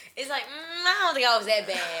 it's like, I don't think I was that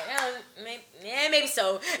bad. Maybe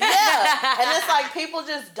so. Yeah. And it's like, people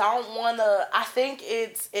just don't want to, I think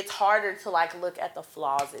it's harder to, like, look at the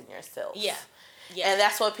flaws in yourself. Yeah. Yeah. And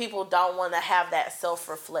that's what people don't want to have, that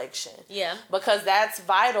self-reflection. Yeah. Because that's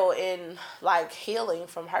vital in, like, healing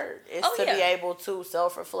from hurt. Is to be able to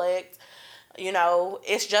self-reflect. You know,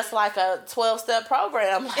 it's just like a 12-step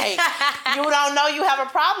program. Like, you don't know you have a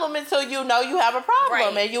problem until you know you have a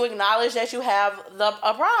problem. Right. And you acknowledge that you have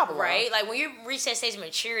a problem. Right. Like, when you reach that stage of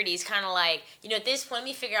maturity, it's kind of like, you know, at this point, let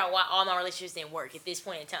me figure out why all my relationships didn't work at this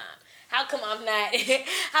point in time. How come I'm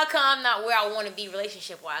not where I want to be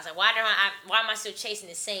relationship-wise? Like, why am I still chasing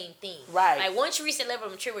the same thing? Right. Like, once you reach that level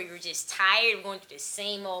of maturity where you're just tired of going through the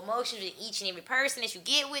same old emotions with each and every person that you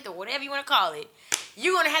get with, or whatever you want to call it,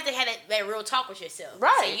 you're going to have that real talk with yourself.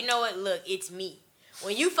 Right. Say, you know what? Look, it's me.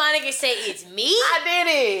 When you finally can say, it's me. I did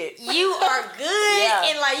it. You are good.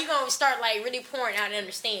 And, like, you're going to start, like, really pouring out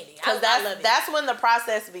understanding. Because that's when the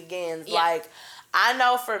process begins. Yeah. Like, I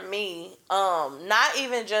know for me, not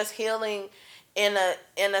even just healing in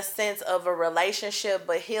a sense of a relationship,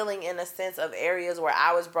 but healing in a sense of areas where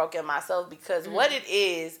I was broken myself. Because what it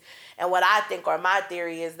is, and what I think, or my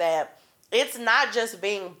theory, is that it's not just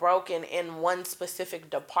being broken in one specific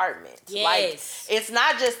department. Yes. Like, it's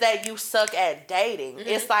not just that you suck at dating.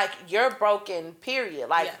 It's like, you're broken, period.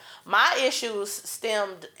 Like, my issues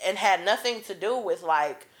stemmed and had nothing to do with,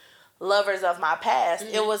 like, lovers of my past.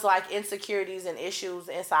 It was like insecurities and issues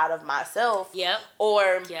inside of myself. Yep.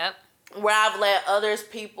 Or where I've let other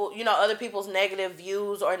people's negative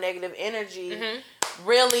views or negative energy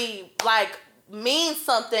really, like, mean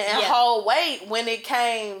something and hold weight when it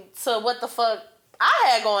came to what the fuck I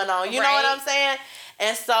had going on. You know what I'm saying?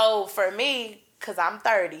 And so for me, because I'm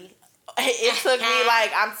 30, it took me,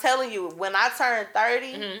 like, I'm telling you, when I turned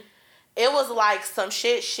 30, it was like some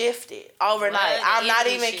shit shifted overnight. I'm not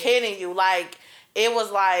even kidding you. Like, it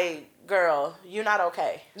was like, girl, you're not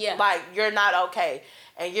okay. Yeah. Like, you're not okay.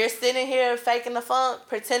 And you're sitting here faking the funk,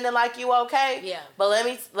 pretending like you okay. Yeah. But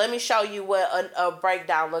let me show you what a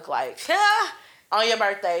breakdown look like. On your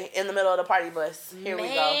birthday, in the middle of the party bus. Here we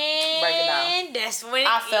go. Break it down. That's when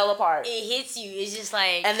I fell apart. It hits you. It's just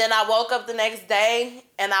like... And then I woke up the next day,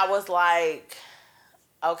 and I was like,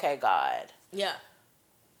 okay, God. Yeah.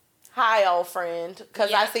 Hi, old friend.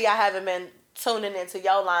 Because I see I haven't been tuning into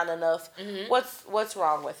your line enough. What's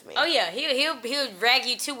wrong with me? Oh yeah, he'll drag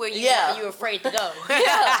you to where you're afraid to go.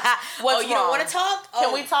 Yeah. What's you don't want to talk?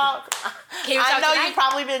 Can we talk? I know you've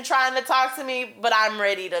probably been trying to talk to me, but I'm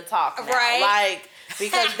ready to talk now. Right. Like,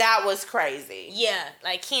 because that was crazy. Yeah,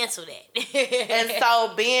 like cancel that. And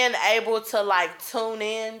so being able to like tune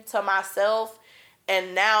in to myself,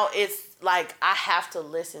 and now it's like I have to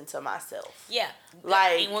listen to myself. Yeah.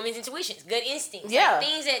 Like, and women's intuitions, good instincts. Yeah. Like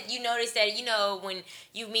things that you notice that, when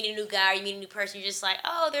you meet a new guy or you meet a new person, you're just like,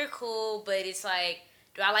 oh, they're cool, but it's like,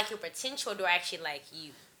 do I like your potential or do I actually like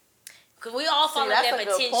you? Because we all fall in that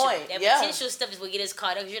potential. That potential stuff is what gets us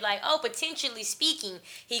caught up. You're like, oh, potentially speaking,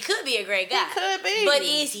 he could be a great guy. He could be. But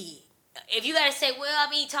is he? If you gotta say, well,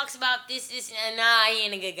 I mean, he talks about this, and nah, he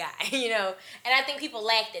ain't a good guy, And I think people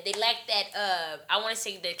lack that. They lack that. I want to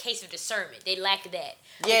say the case of discernment. They lack that.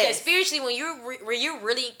 Yes. Because spiritually, when you're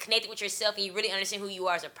really connected with yourself and you really understand who you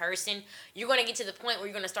are as a person, you're gonna get to the point where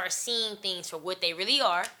you're gonna start seeing things for what they really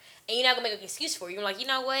are, and you're not gonna make an excuse for it. You're like, you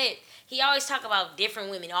know what? He always talk about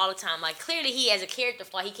different women all the time. Like, clearly he has a character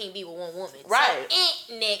flaw. He can't be with one woman. Right.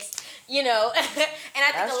 So, next, And I think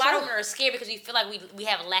That's a lot true. of women are scared because we feel like we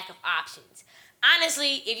have a lack of options.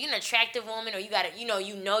 Honestly, if you're an attractive woman or you got it, you got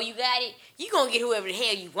it, you're going to get whoever the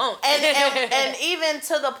hell you want. And even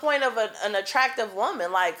to the point of an attractive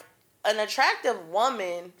woman, like, an attractive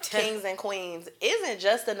woman, kings and queens, isn't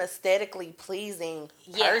just an aesthetically pleasing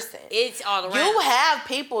person. It's all around. You have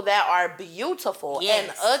people that are beautiful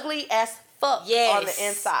and ugly as fuck on the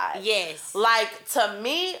inside. Yes. Like, to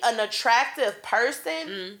me, an attractive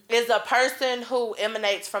person is a person who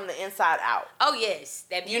emanates from the inside out. Oh, yes.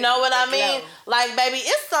 That beauty, you know what I mean? glow. Like, baby,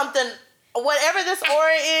 it's something... Whatever this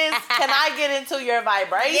aura is, can I get into your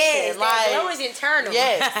vibration? Yes, like, glow is internal.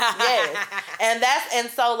 Yes. And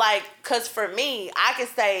so like, cause for me, I can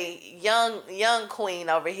say young queen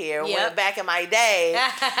over here. Yep. When back in my day,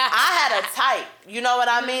 I had a type. You know what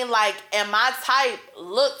I mean? Like, and my type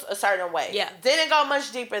looked a certain way. Yeah. Didn't go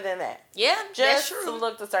much deeper than that. Yeah, Just that's true.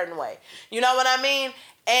 looked a certain way. You know what I mean?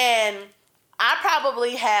 And I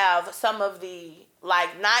probably have some of the,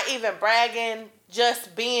 like, not even bragging,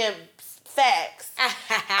 just being facts.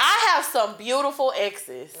 I have some beautiful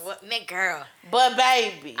exes. What, man, girl? But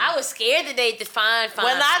baby, I was scared that they defined fine.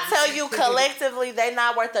 when I tell you collectively, they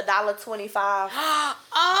not worth $1.25.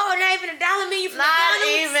 Oh, not even $1 menu from Not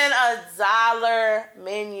McDonald's? even $1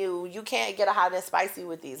 menu. You can't get a hot and spicy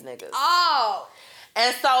with these niggas. Oh.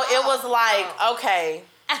 And so it was like, okay,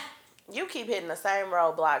 you keep hitting the same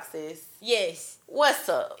roadblock, sis. Yes. What's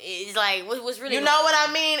up? It's like, what's really You know what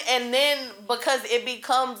I mean? And then, because it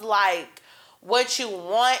becomes like, what you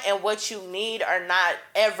want and what you need are not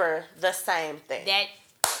ever the same thing. That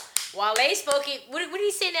Wale spoke it. What did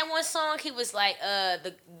he say in that one song? He was like,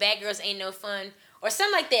 the bad girls ain't no fun. Or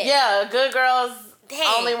something like that. Yeah, good girls Dang.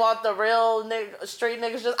 only want the real street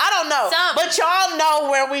niggas. Just, I don't know. Something. But y'all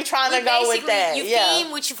know where we trying to go with that. You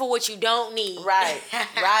theme with you for what you don't need. Right,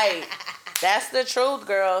 right. That's the truth,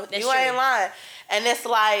 girl. That's you true. ain't lying. And it's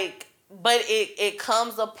like, but it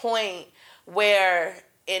comes a point where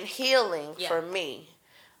in healing, for me,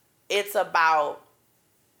 it's a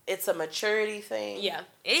maturity thing. Yeah,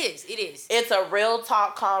 it is. It's a real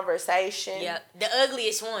talk conversation. Yeah, the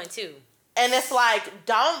ugliest one too. And it's like,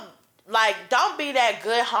 don't be that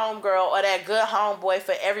good homegirl or that good homeboy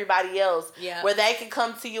for everybody else. Yeah. Where they can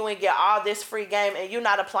come to you and get all this free game and you're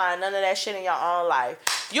not applying none of that shit in your own life.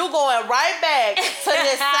 You going right back to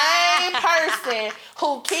the same person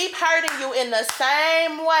who keep hurting you in the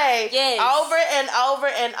same way over and over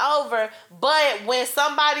and over. But when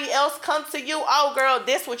somebody else comes to you, oh girl,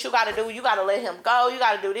 this what you gotta do. You gotta let him go. You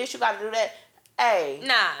gotta do this. You gotta do that. Hey.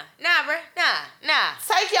 Nah, bro. Nah.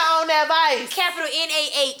 Take your own advice. Capital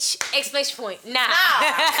NAH, exclamation point. Nah.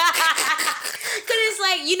 Cause it's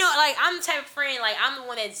like, like I'm the type of friend, like I'm the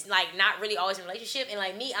one that's like not really always in a relationship, and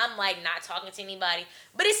like me, I'm like not talking to anybody,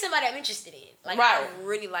 but it's somebody I'm interested in. Like I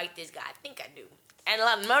really like this guy. I think I do. And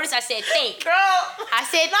notice I said think. Girl. I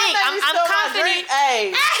said think. I'm confident.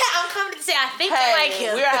 Hey. I'm confident to say I think I like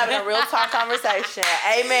him. We are having a real talk conversation.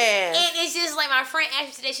 Amen. And it's just like my friend asked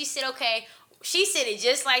me today, she said, okay, she said it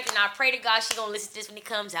just like, and I pray to God she gonna listen to this when it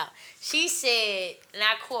comes out. She said, and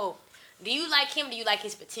I quote, do you like him? Do you like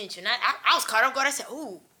his potential? And I was caught off guard. I said,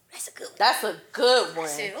 ooh, that's a good one. That's a good one. I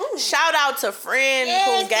said, ooh. Shout out to friend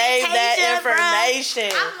who gave that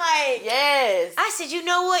information. Bro. I'm like, yes. I said, you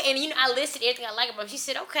know what? And I listed everything I like about him. She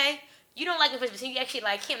said, okay, you don't like him for his potential. You actually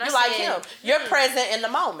like him. And you like him. You're present in the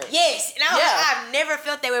moment. Yes. And I've never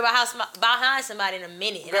felt that way behind somebody in a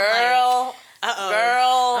minute. And Girl. I'm like,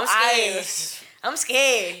 girl, I'm scared. I'm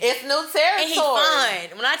scared. It's new territory. And he's fine.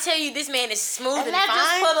 When I tell you this man is smooth and that fine.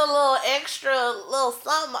 just put a little extra, little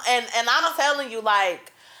something. And I'm telling you,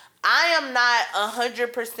 like, I am not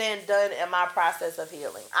 100% done in my process of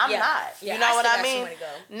healing. I'm not. Yeah, you know what I mean?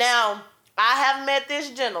 Go. Now, I have met this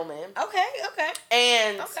gentleman. Okay.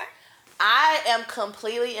 And I am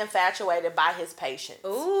completely infatuated by his patience.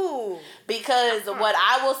 Ooh. Because what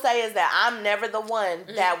I will say is that I'm never the one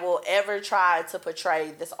that will ever try to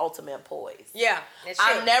portray this ultimate poise. Yeah, that's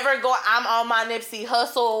true. I'm on my Nipsey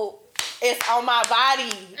Hussle. It's on my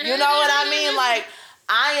body. You know what I mean? Like,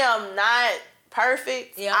 I am not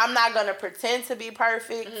perfect. Yep. I'm not going to pretend to be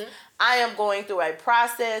perfect. I am going through a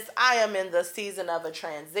process. I am in the season of a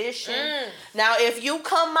transition. Now, if you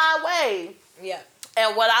come my way,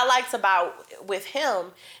 and what I liked about with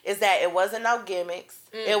him is that it wasn't no gimmicks.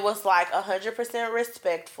 It was like 100%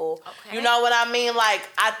 respectful. Okay. You know what I mean? Like,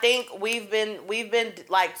 I think we've been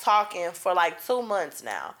like talking for like 2 months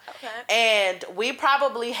now. Okay. And we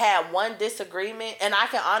probably had one disagreement, and I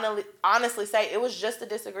can honestly say it was just a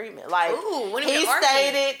disagreement. Like, he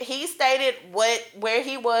stated where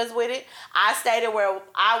he was with it. I stated where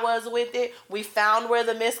I was with it. We found where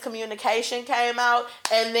the miscommunication came out,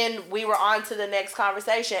 and then we were on to the next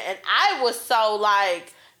conversation. And I was so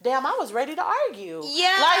like, damn, I was ready to argue.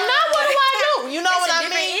 Yeah. Like, now what do I do? You know what I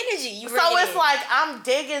mean? Energy. So it's like I'm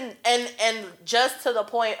digging, and just to the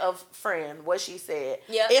point of friend, what she said.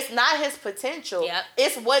 Yep. It's not his potential. Yep.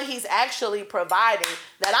 It's what he's actually providing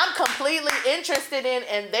that I'm completely interested in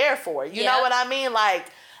and there for. You know what I mean? Like,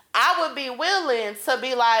 I would be willing to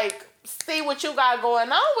be like, see what you got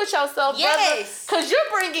going on with yourself, brother. Because you're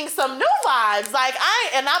bringing some new vibes. Like,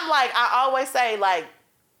 I always say, like,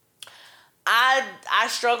 I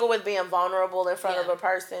struggle with being vulnerable in front of a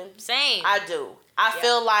person. Same. I do. I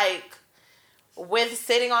feel like with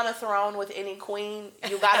sitting on a throne with any queen,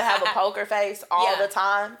 you gotta have a poker face all the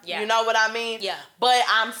time. Yeah. You know what I mean? Yeah. But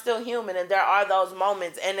I'm still human, and there are those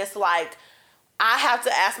moments, and it's like, I have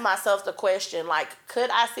to ask myself the question, like, could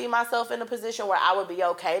I see myself in a position where I would be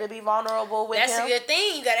okay to be vulnerable with him? That's a good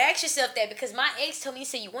thing. You got to ask yourself that, because my ex told me, he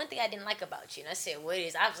said, one thing I didn't like about you. And I said, what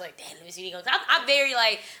is? I was like, damn, let me see what he goes. I'm very,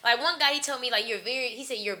 like one guy, he told me, like, he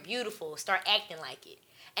said, you're beautiful. Start acting like it.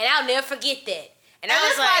 And I'll never forget that. And I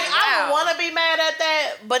was like, wow. I don't want to be mad at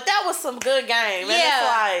that, but that was some good game. And it's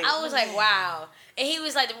like, I was like, wow. And he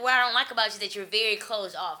was like, what I don't like about you is that you're very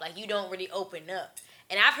closed off. Like, you don't really open up.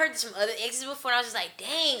 And I've heard this from other exes before, and I was just like,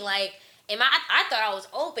 dang, like, I thought I was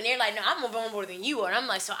open. They're like, no, I'm more vulnerable than you are. And I'm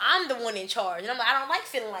like, so I'm the one in charge. And I'm like, I don't like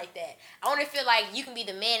feeling like that. I want to feel like you can be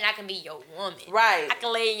the man and I can be your woman. Right. I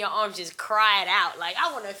can lay in your arms, just cry it out. Like, I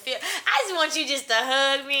just want you just to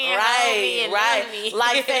hug me and hold me and love me.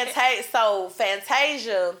 Like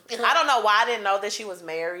Fantasia, I don't know why I didn't know that she was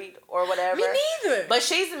married or whatever. Me neither. But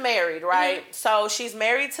she's married, right? Mm-hmm. So she's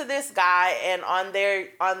married to this guy, and on their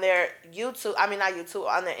YouTube,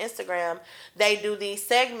 on their Instagram, they do these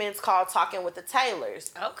segments called Talking with the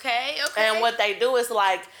Taylors. Okay. And what they do is,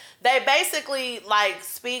 like, they basically, like,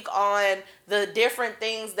 speak on the different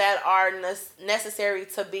things that are necessary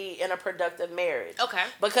to be in a productive marriage. Okay.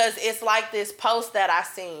 Because it's like this post that I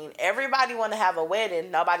seen. Everybody want to have a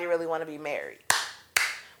wedding. Nobody really want to be married.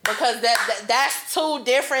 Because that's two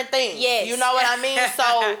different things. Yes. You know what I mean?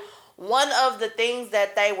 So one of the things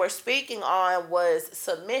that they were speaking on was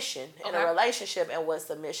submission in a relationship and what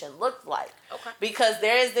submission looked like. Okay. Because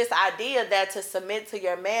there is this idea that to submit to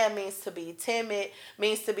your man means to be timid,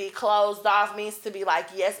 means to be closed off, means to be like,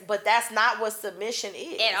 yes, but that's not what submission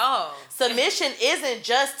is. At all. Submission isn't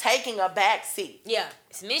just taking a back seat. Yeah.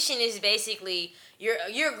 Submission is basically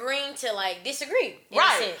you're agreeing to, like, disagree. In a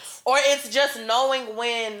sense. Or it's just knowing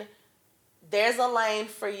when there's a lane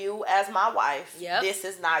for you as my wife. Yep. This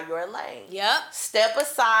is not your lane. Yep. Step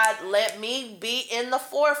aside. Let me be in the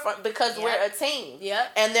forefront, because we're a team.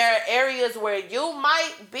 Yep. And there are areas where you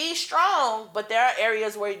might be strong, but there are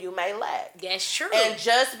areas where you may lack. That's true. And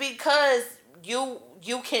just because you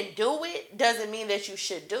can do it doesn't mean that you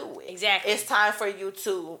should do it. Exactly. It's time for you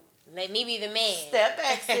to let me be the man. Step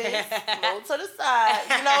back, sis. Move to the side.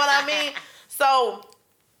 You know what I mean? So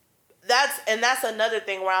that's another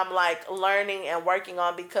thing where I'm, like, learning and working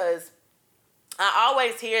on, because I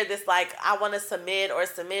always hear this, like, I want to submit or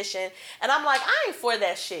submission, and I'm like, I ain't for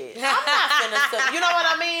that shit. I'm not finna you know what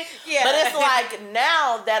I mean? Yeah. But it's like,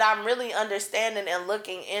 now that I'm really understanding and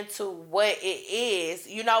looking into what it is,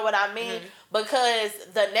 you know what I mean? Mm-hmm. Because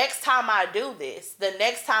the next time I do this, the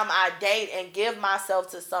next time I date and give myself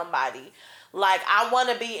to somebody, like, I want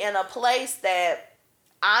to be in a place that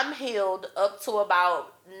I'm healed up to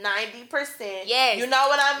about 90%. Yes. You know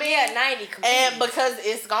what I mean? Yeah, 90 completely. And because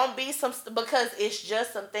it's gonna be because it's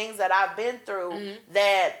just some things that I've been through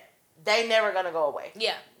that they never gonna go away.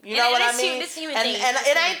 Yeah. You know what I mean? This human and thing. And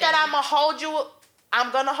it ain't that I'm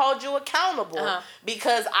gonna hold you accountable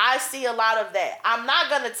because I see a lot of that. I'm not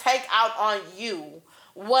gonna take out on you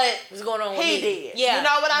what was going on he with me. did. Yeah. You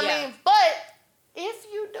know what I mean? But if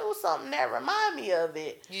you do something that remind me of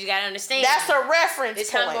it, you gotta understand. That's a reference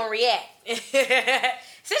it's point. how I'm gonna react.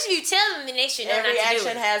 Especially you tell them the next shit. Every not to action do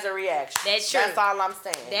it. has a reaction. That's true. That's all I'm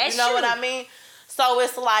saying. That's you know true. what I mean? So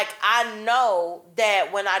it's like I know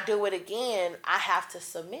that when I do it again, I have to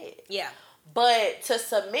submit. Yeah. But to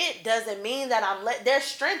submit doesn't mean that there's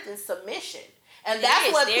strength in submission. And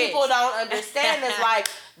that's what people don't understand is like,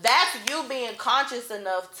 that's you being conscious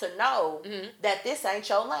enough to know that this ain't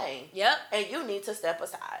your lane. Yep. And you need to step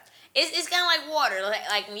aside. It's kind of like water.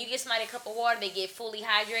 Like when you get somebody a cup of water, they get fully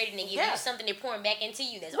hydrated and they give you something, they're pouring back into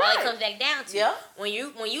you. That's all it comes back down to. Yeah. When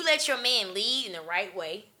you let your man lead in the right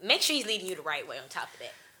way, make sure he's leading you the right way on top of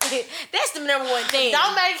that. That's the number one thing.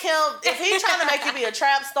 Don't make him, if he's trying to make you be a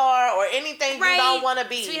trap star or anything you don't want to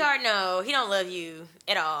be. Sweetheart, no. He don't love you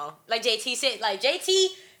at all. Like JT said, JT,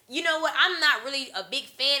 you know what? I'm not really a big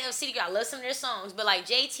fan of City Girl. I love some of their songs. But like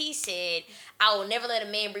JT said, I will never let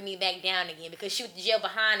a man bring me back down again because she went to jail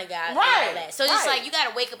behind a guy and all that. So just like, you got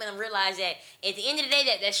to wake up and realize that at the end of the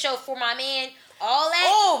day, that show For My Man, all that.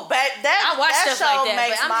 Oh, that show like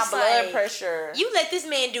makes my blood pressure. You let this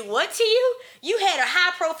man do what to you? You had a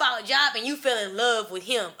high profile job and you fell in love with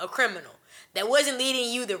him, a criminal that wasn't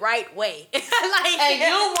leading you the right way. And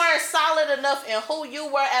you weren't solid enough in who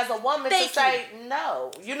you were as a woman to say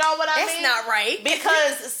no. You know what I mean? That's not right.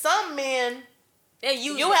 Because some men,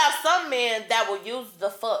 you have some men that will use the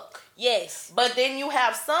fuck. Yes. But then you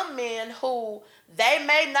have some men who they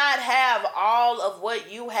may not have all of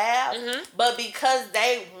what you have, but because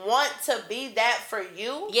they want to be that for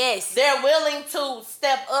you, they're willing to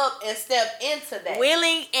step up and step into that.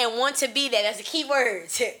 Willing and want to be that. That's the key word.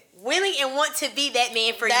 Willing and want to be that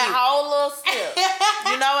man for that you. That whole little step.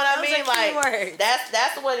 You know what I mean? Like word.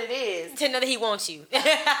 That's what it is. To know that he wants you.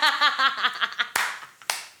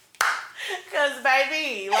 Cause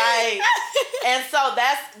baby, and so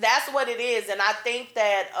that's what it is, and I think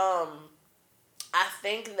that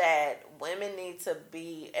women need to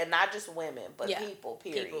be, and not just women, but people.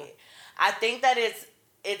 Period. People. I think that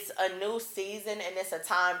it's a new season, and it's a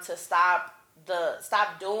time to stop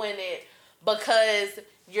doing it because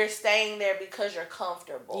you're staying there because you're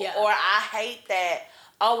comfortable. Yeah. Or I hate that.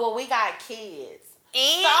 Oh well, we got kids.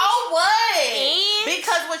 And so what?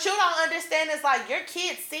 Because what you don't understand is like your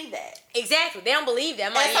kids see that. Exactly. They don't believe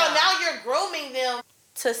that. And so now you're grooming them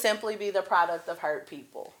to simply be the product of hurt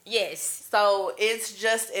people. Yes. So it's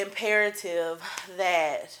just imperative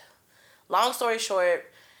that, long story short,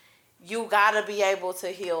 you gotta be able to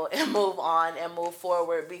heal and move on and move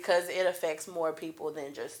forward because it affects more people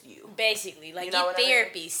than just you. Basically, like, get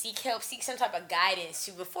therapy, seek help, seek some type of guidance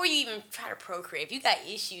before you even try to procreate. If you got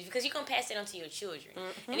issues, because you're gonna pass it on to your children,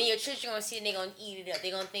 and then your children are gonna see it and they're gonna eat it up.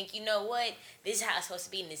 They're gonna think, you know what, this is how it's supposed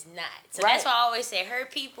to be and it's not. So that's why I always say, hurt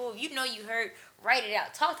people. If you know you hurt, write it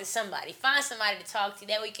out. Talk to somebody. Find somebody to talk to.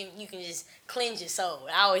 That way you can just cleanse your soul.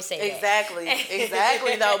 I always say that.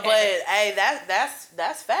 Exactly though. But hey,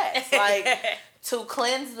 that's facts. Like, to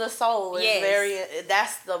cleanse the soul is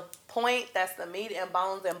that's the point. That's the meat and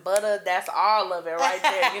bones and butter. That's all of it right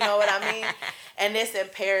there. You know what I mean? And it's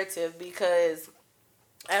imperative because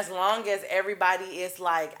as long as everybody is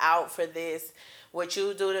like out for this, what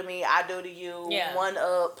you do to me, I do to you. Yeah. One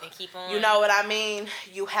up. And keep on. You know what I mean?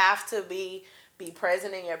 You have to be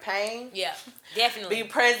present in your pain. Yeah, definitely. Be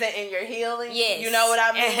present in your healing. Yes. You know what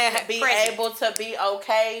I mean? Be able to be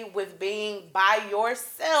okay with being by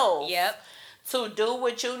yourself. Yep. To do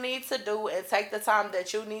what you need to do and take the time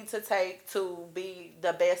that you need to take to be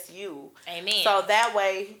the best you. Amen. So that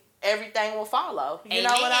way, everything will follow. You know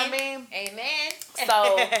what I mean? Amen.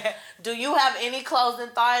 So, do you have any closing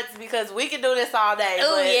thoughts? Because we can do this all day,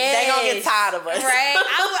 but they gonna get tired of us. Right?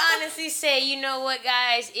 I would honestly say, you know what,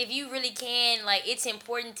 guys? If you really can, like, it's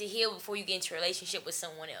important to heal before you get into a relationship with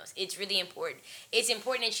someone else. It's really important. It's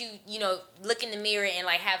important that you look in the mirror and,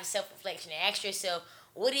 like, have a self-reflection and ask yourself,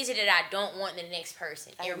 what is it that I don't want in the next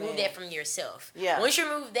person? And remove that from yourself. Yeah. Once you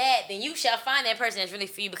remove that, then you shall find that person that's really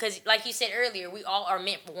for you. Because, like you said earlier, we all are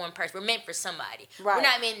meant for one person. We're meant for somebody. Right. We're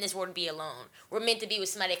not meant in this world to be alone. We're meant to be with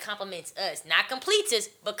somebody that compliments us. Not completes us,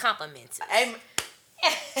 but compliments us. Girl,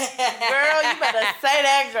 you better say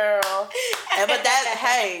that, girl. But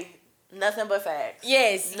hey, nothing but facts.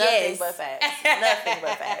 Yes, nothing but facts. Nothing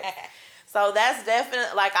but facts. So that's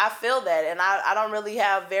definitely, like, I feel that, and I don't really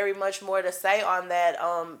have very much more to say on that.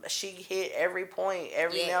 She hit every point,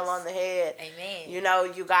 every nail on the head. Amen. You know,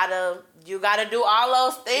 you gotta do all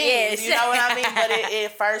those things. Yes. You know what I mean? But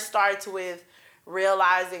it first starts with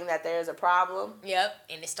realizing that there's a problem. Yep,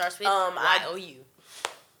 and it starts with I owe you.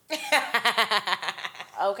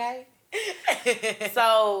 Okay.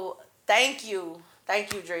 So thank you,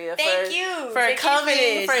 Dria, for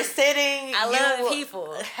coming, for sitting. I love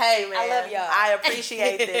people. Hey, man, I love y'all. I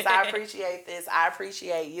appreciate this. I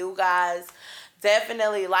appreciate you guys.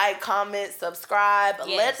 Definitely like, comment, subscribe.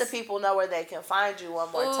 Yes. Let the people know where they can find you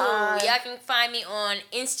one more time. Y'all can find me on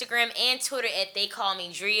Instagram and Twitter at They Call Me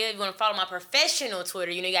Dria. If you want to follow my professional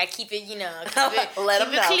Twitter, you gotta keep it, Let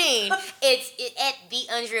them know. Clean. It's at the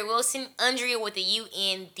Andrea Wilson, Andrea with the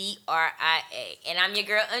UNDRIA. And I'm your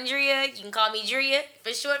girl Andrea. You can call me Dria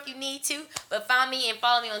for short if you need to. But find me and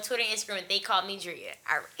follow me on Twitter and Instagram at They Call Me Dria.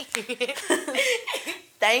 All right.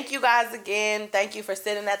 Thank you guys again. Thank you for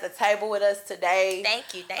sitting at the table with us today.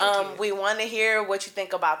 Thank you. We want to hear what you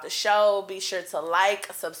think about the show. Be sure to like,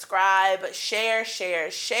 subscribe, share.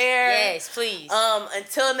 Yes, please.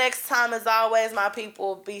 Until next time, as always, my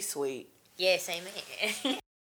people, be sweet. Yes, amen.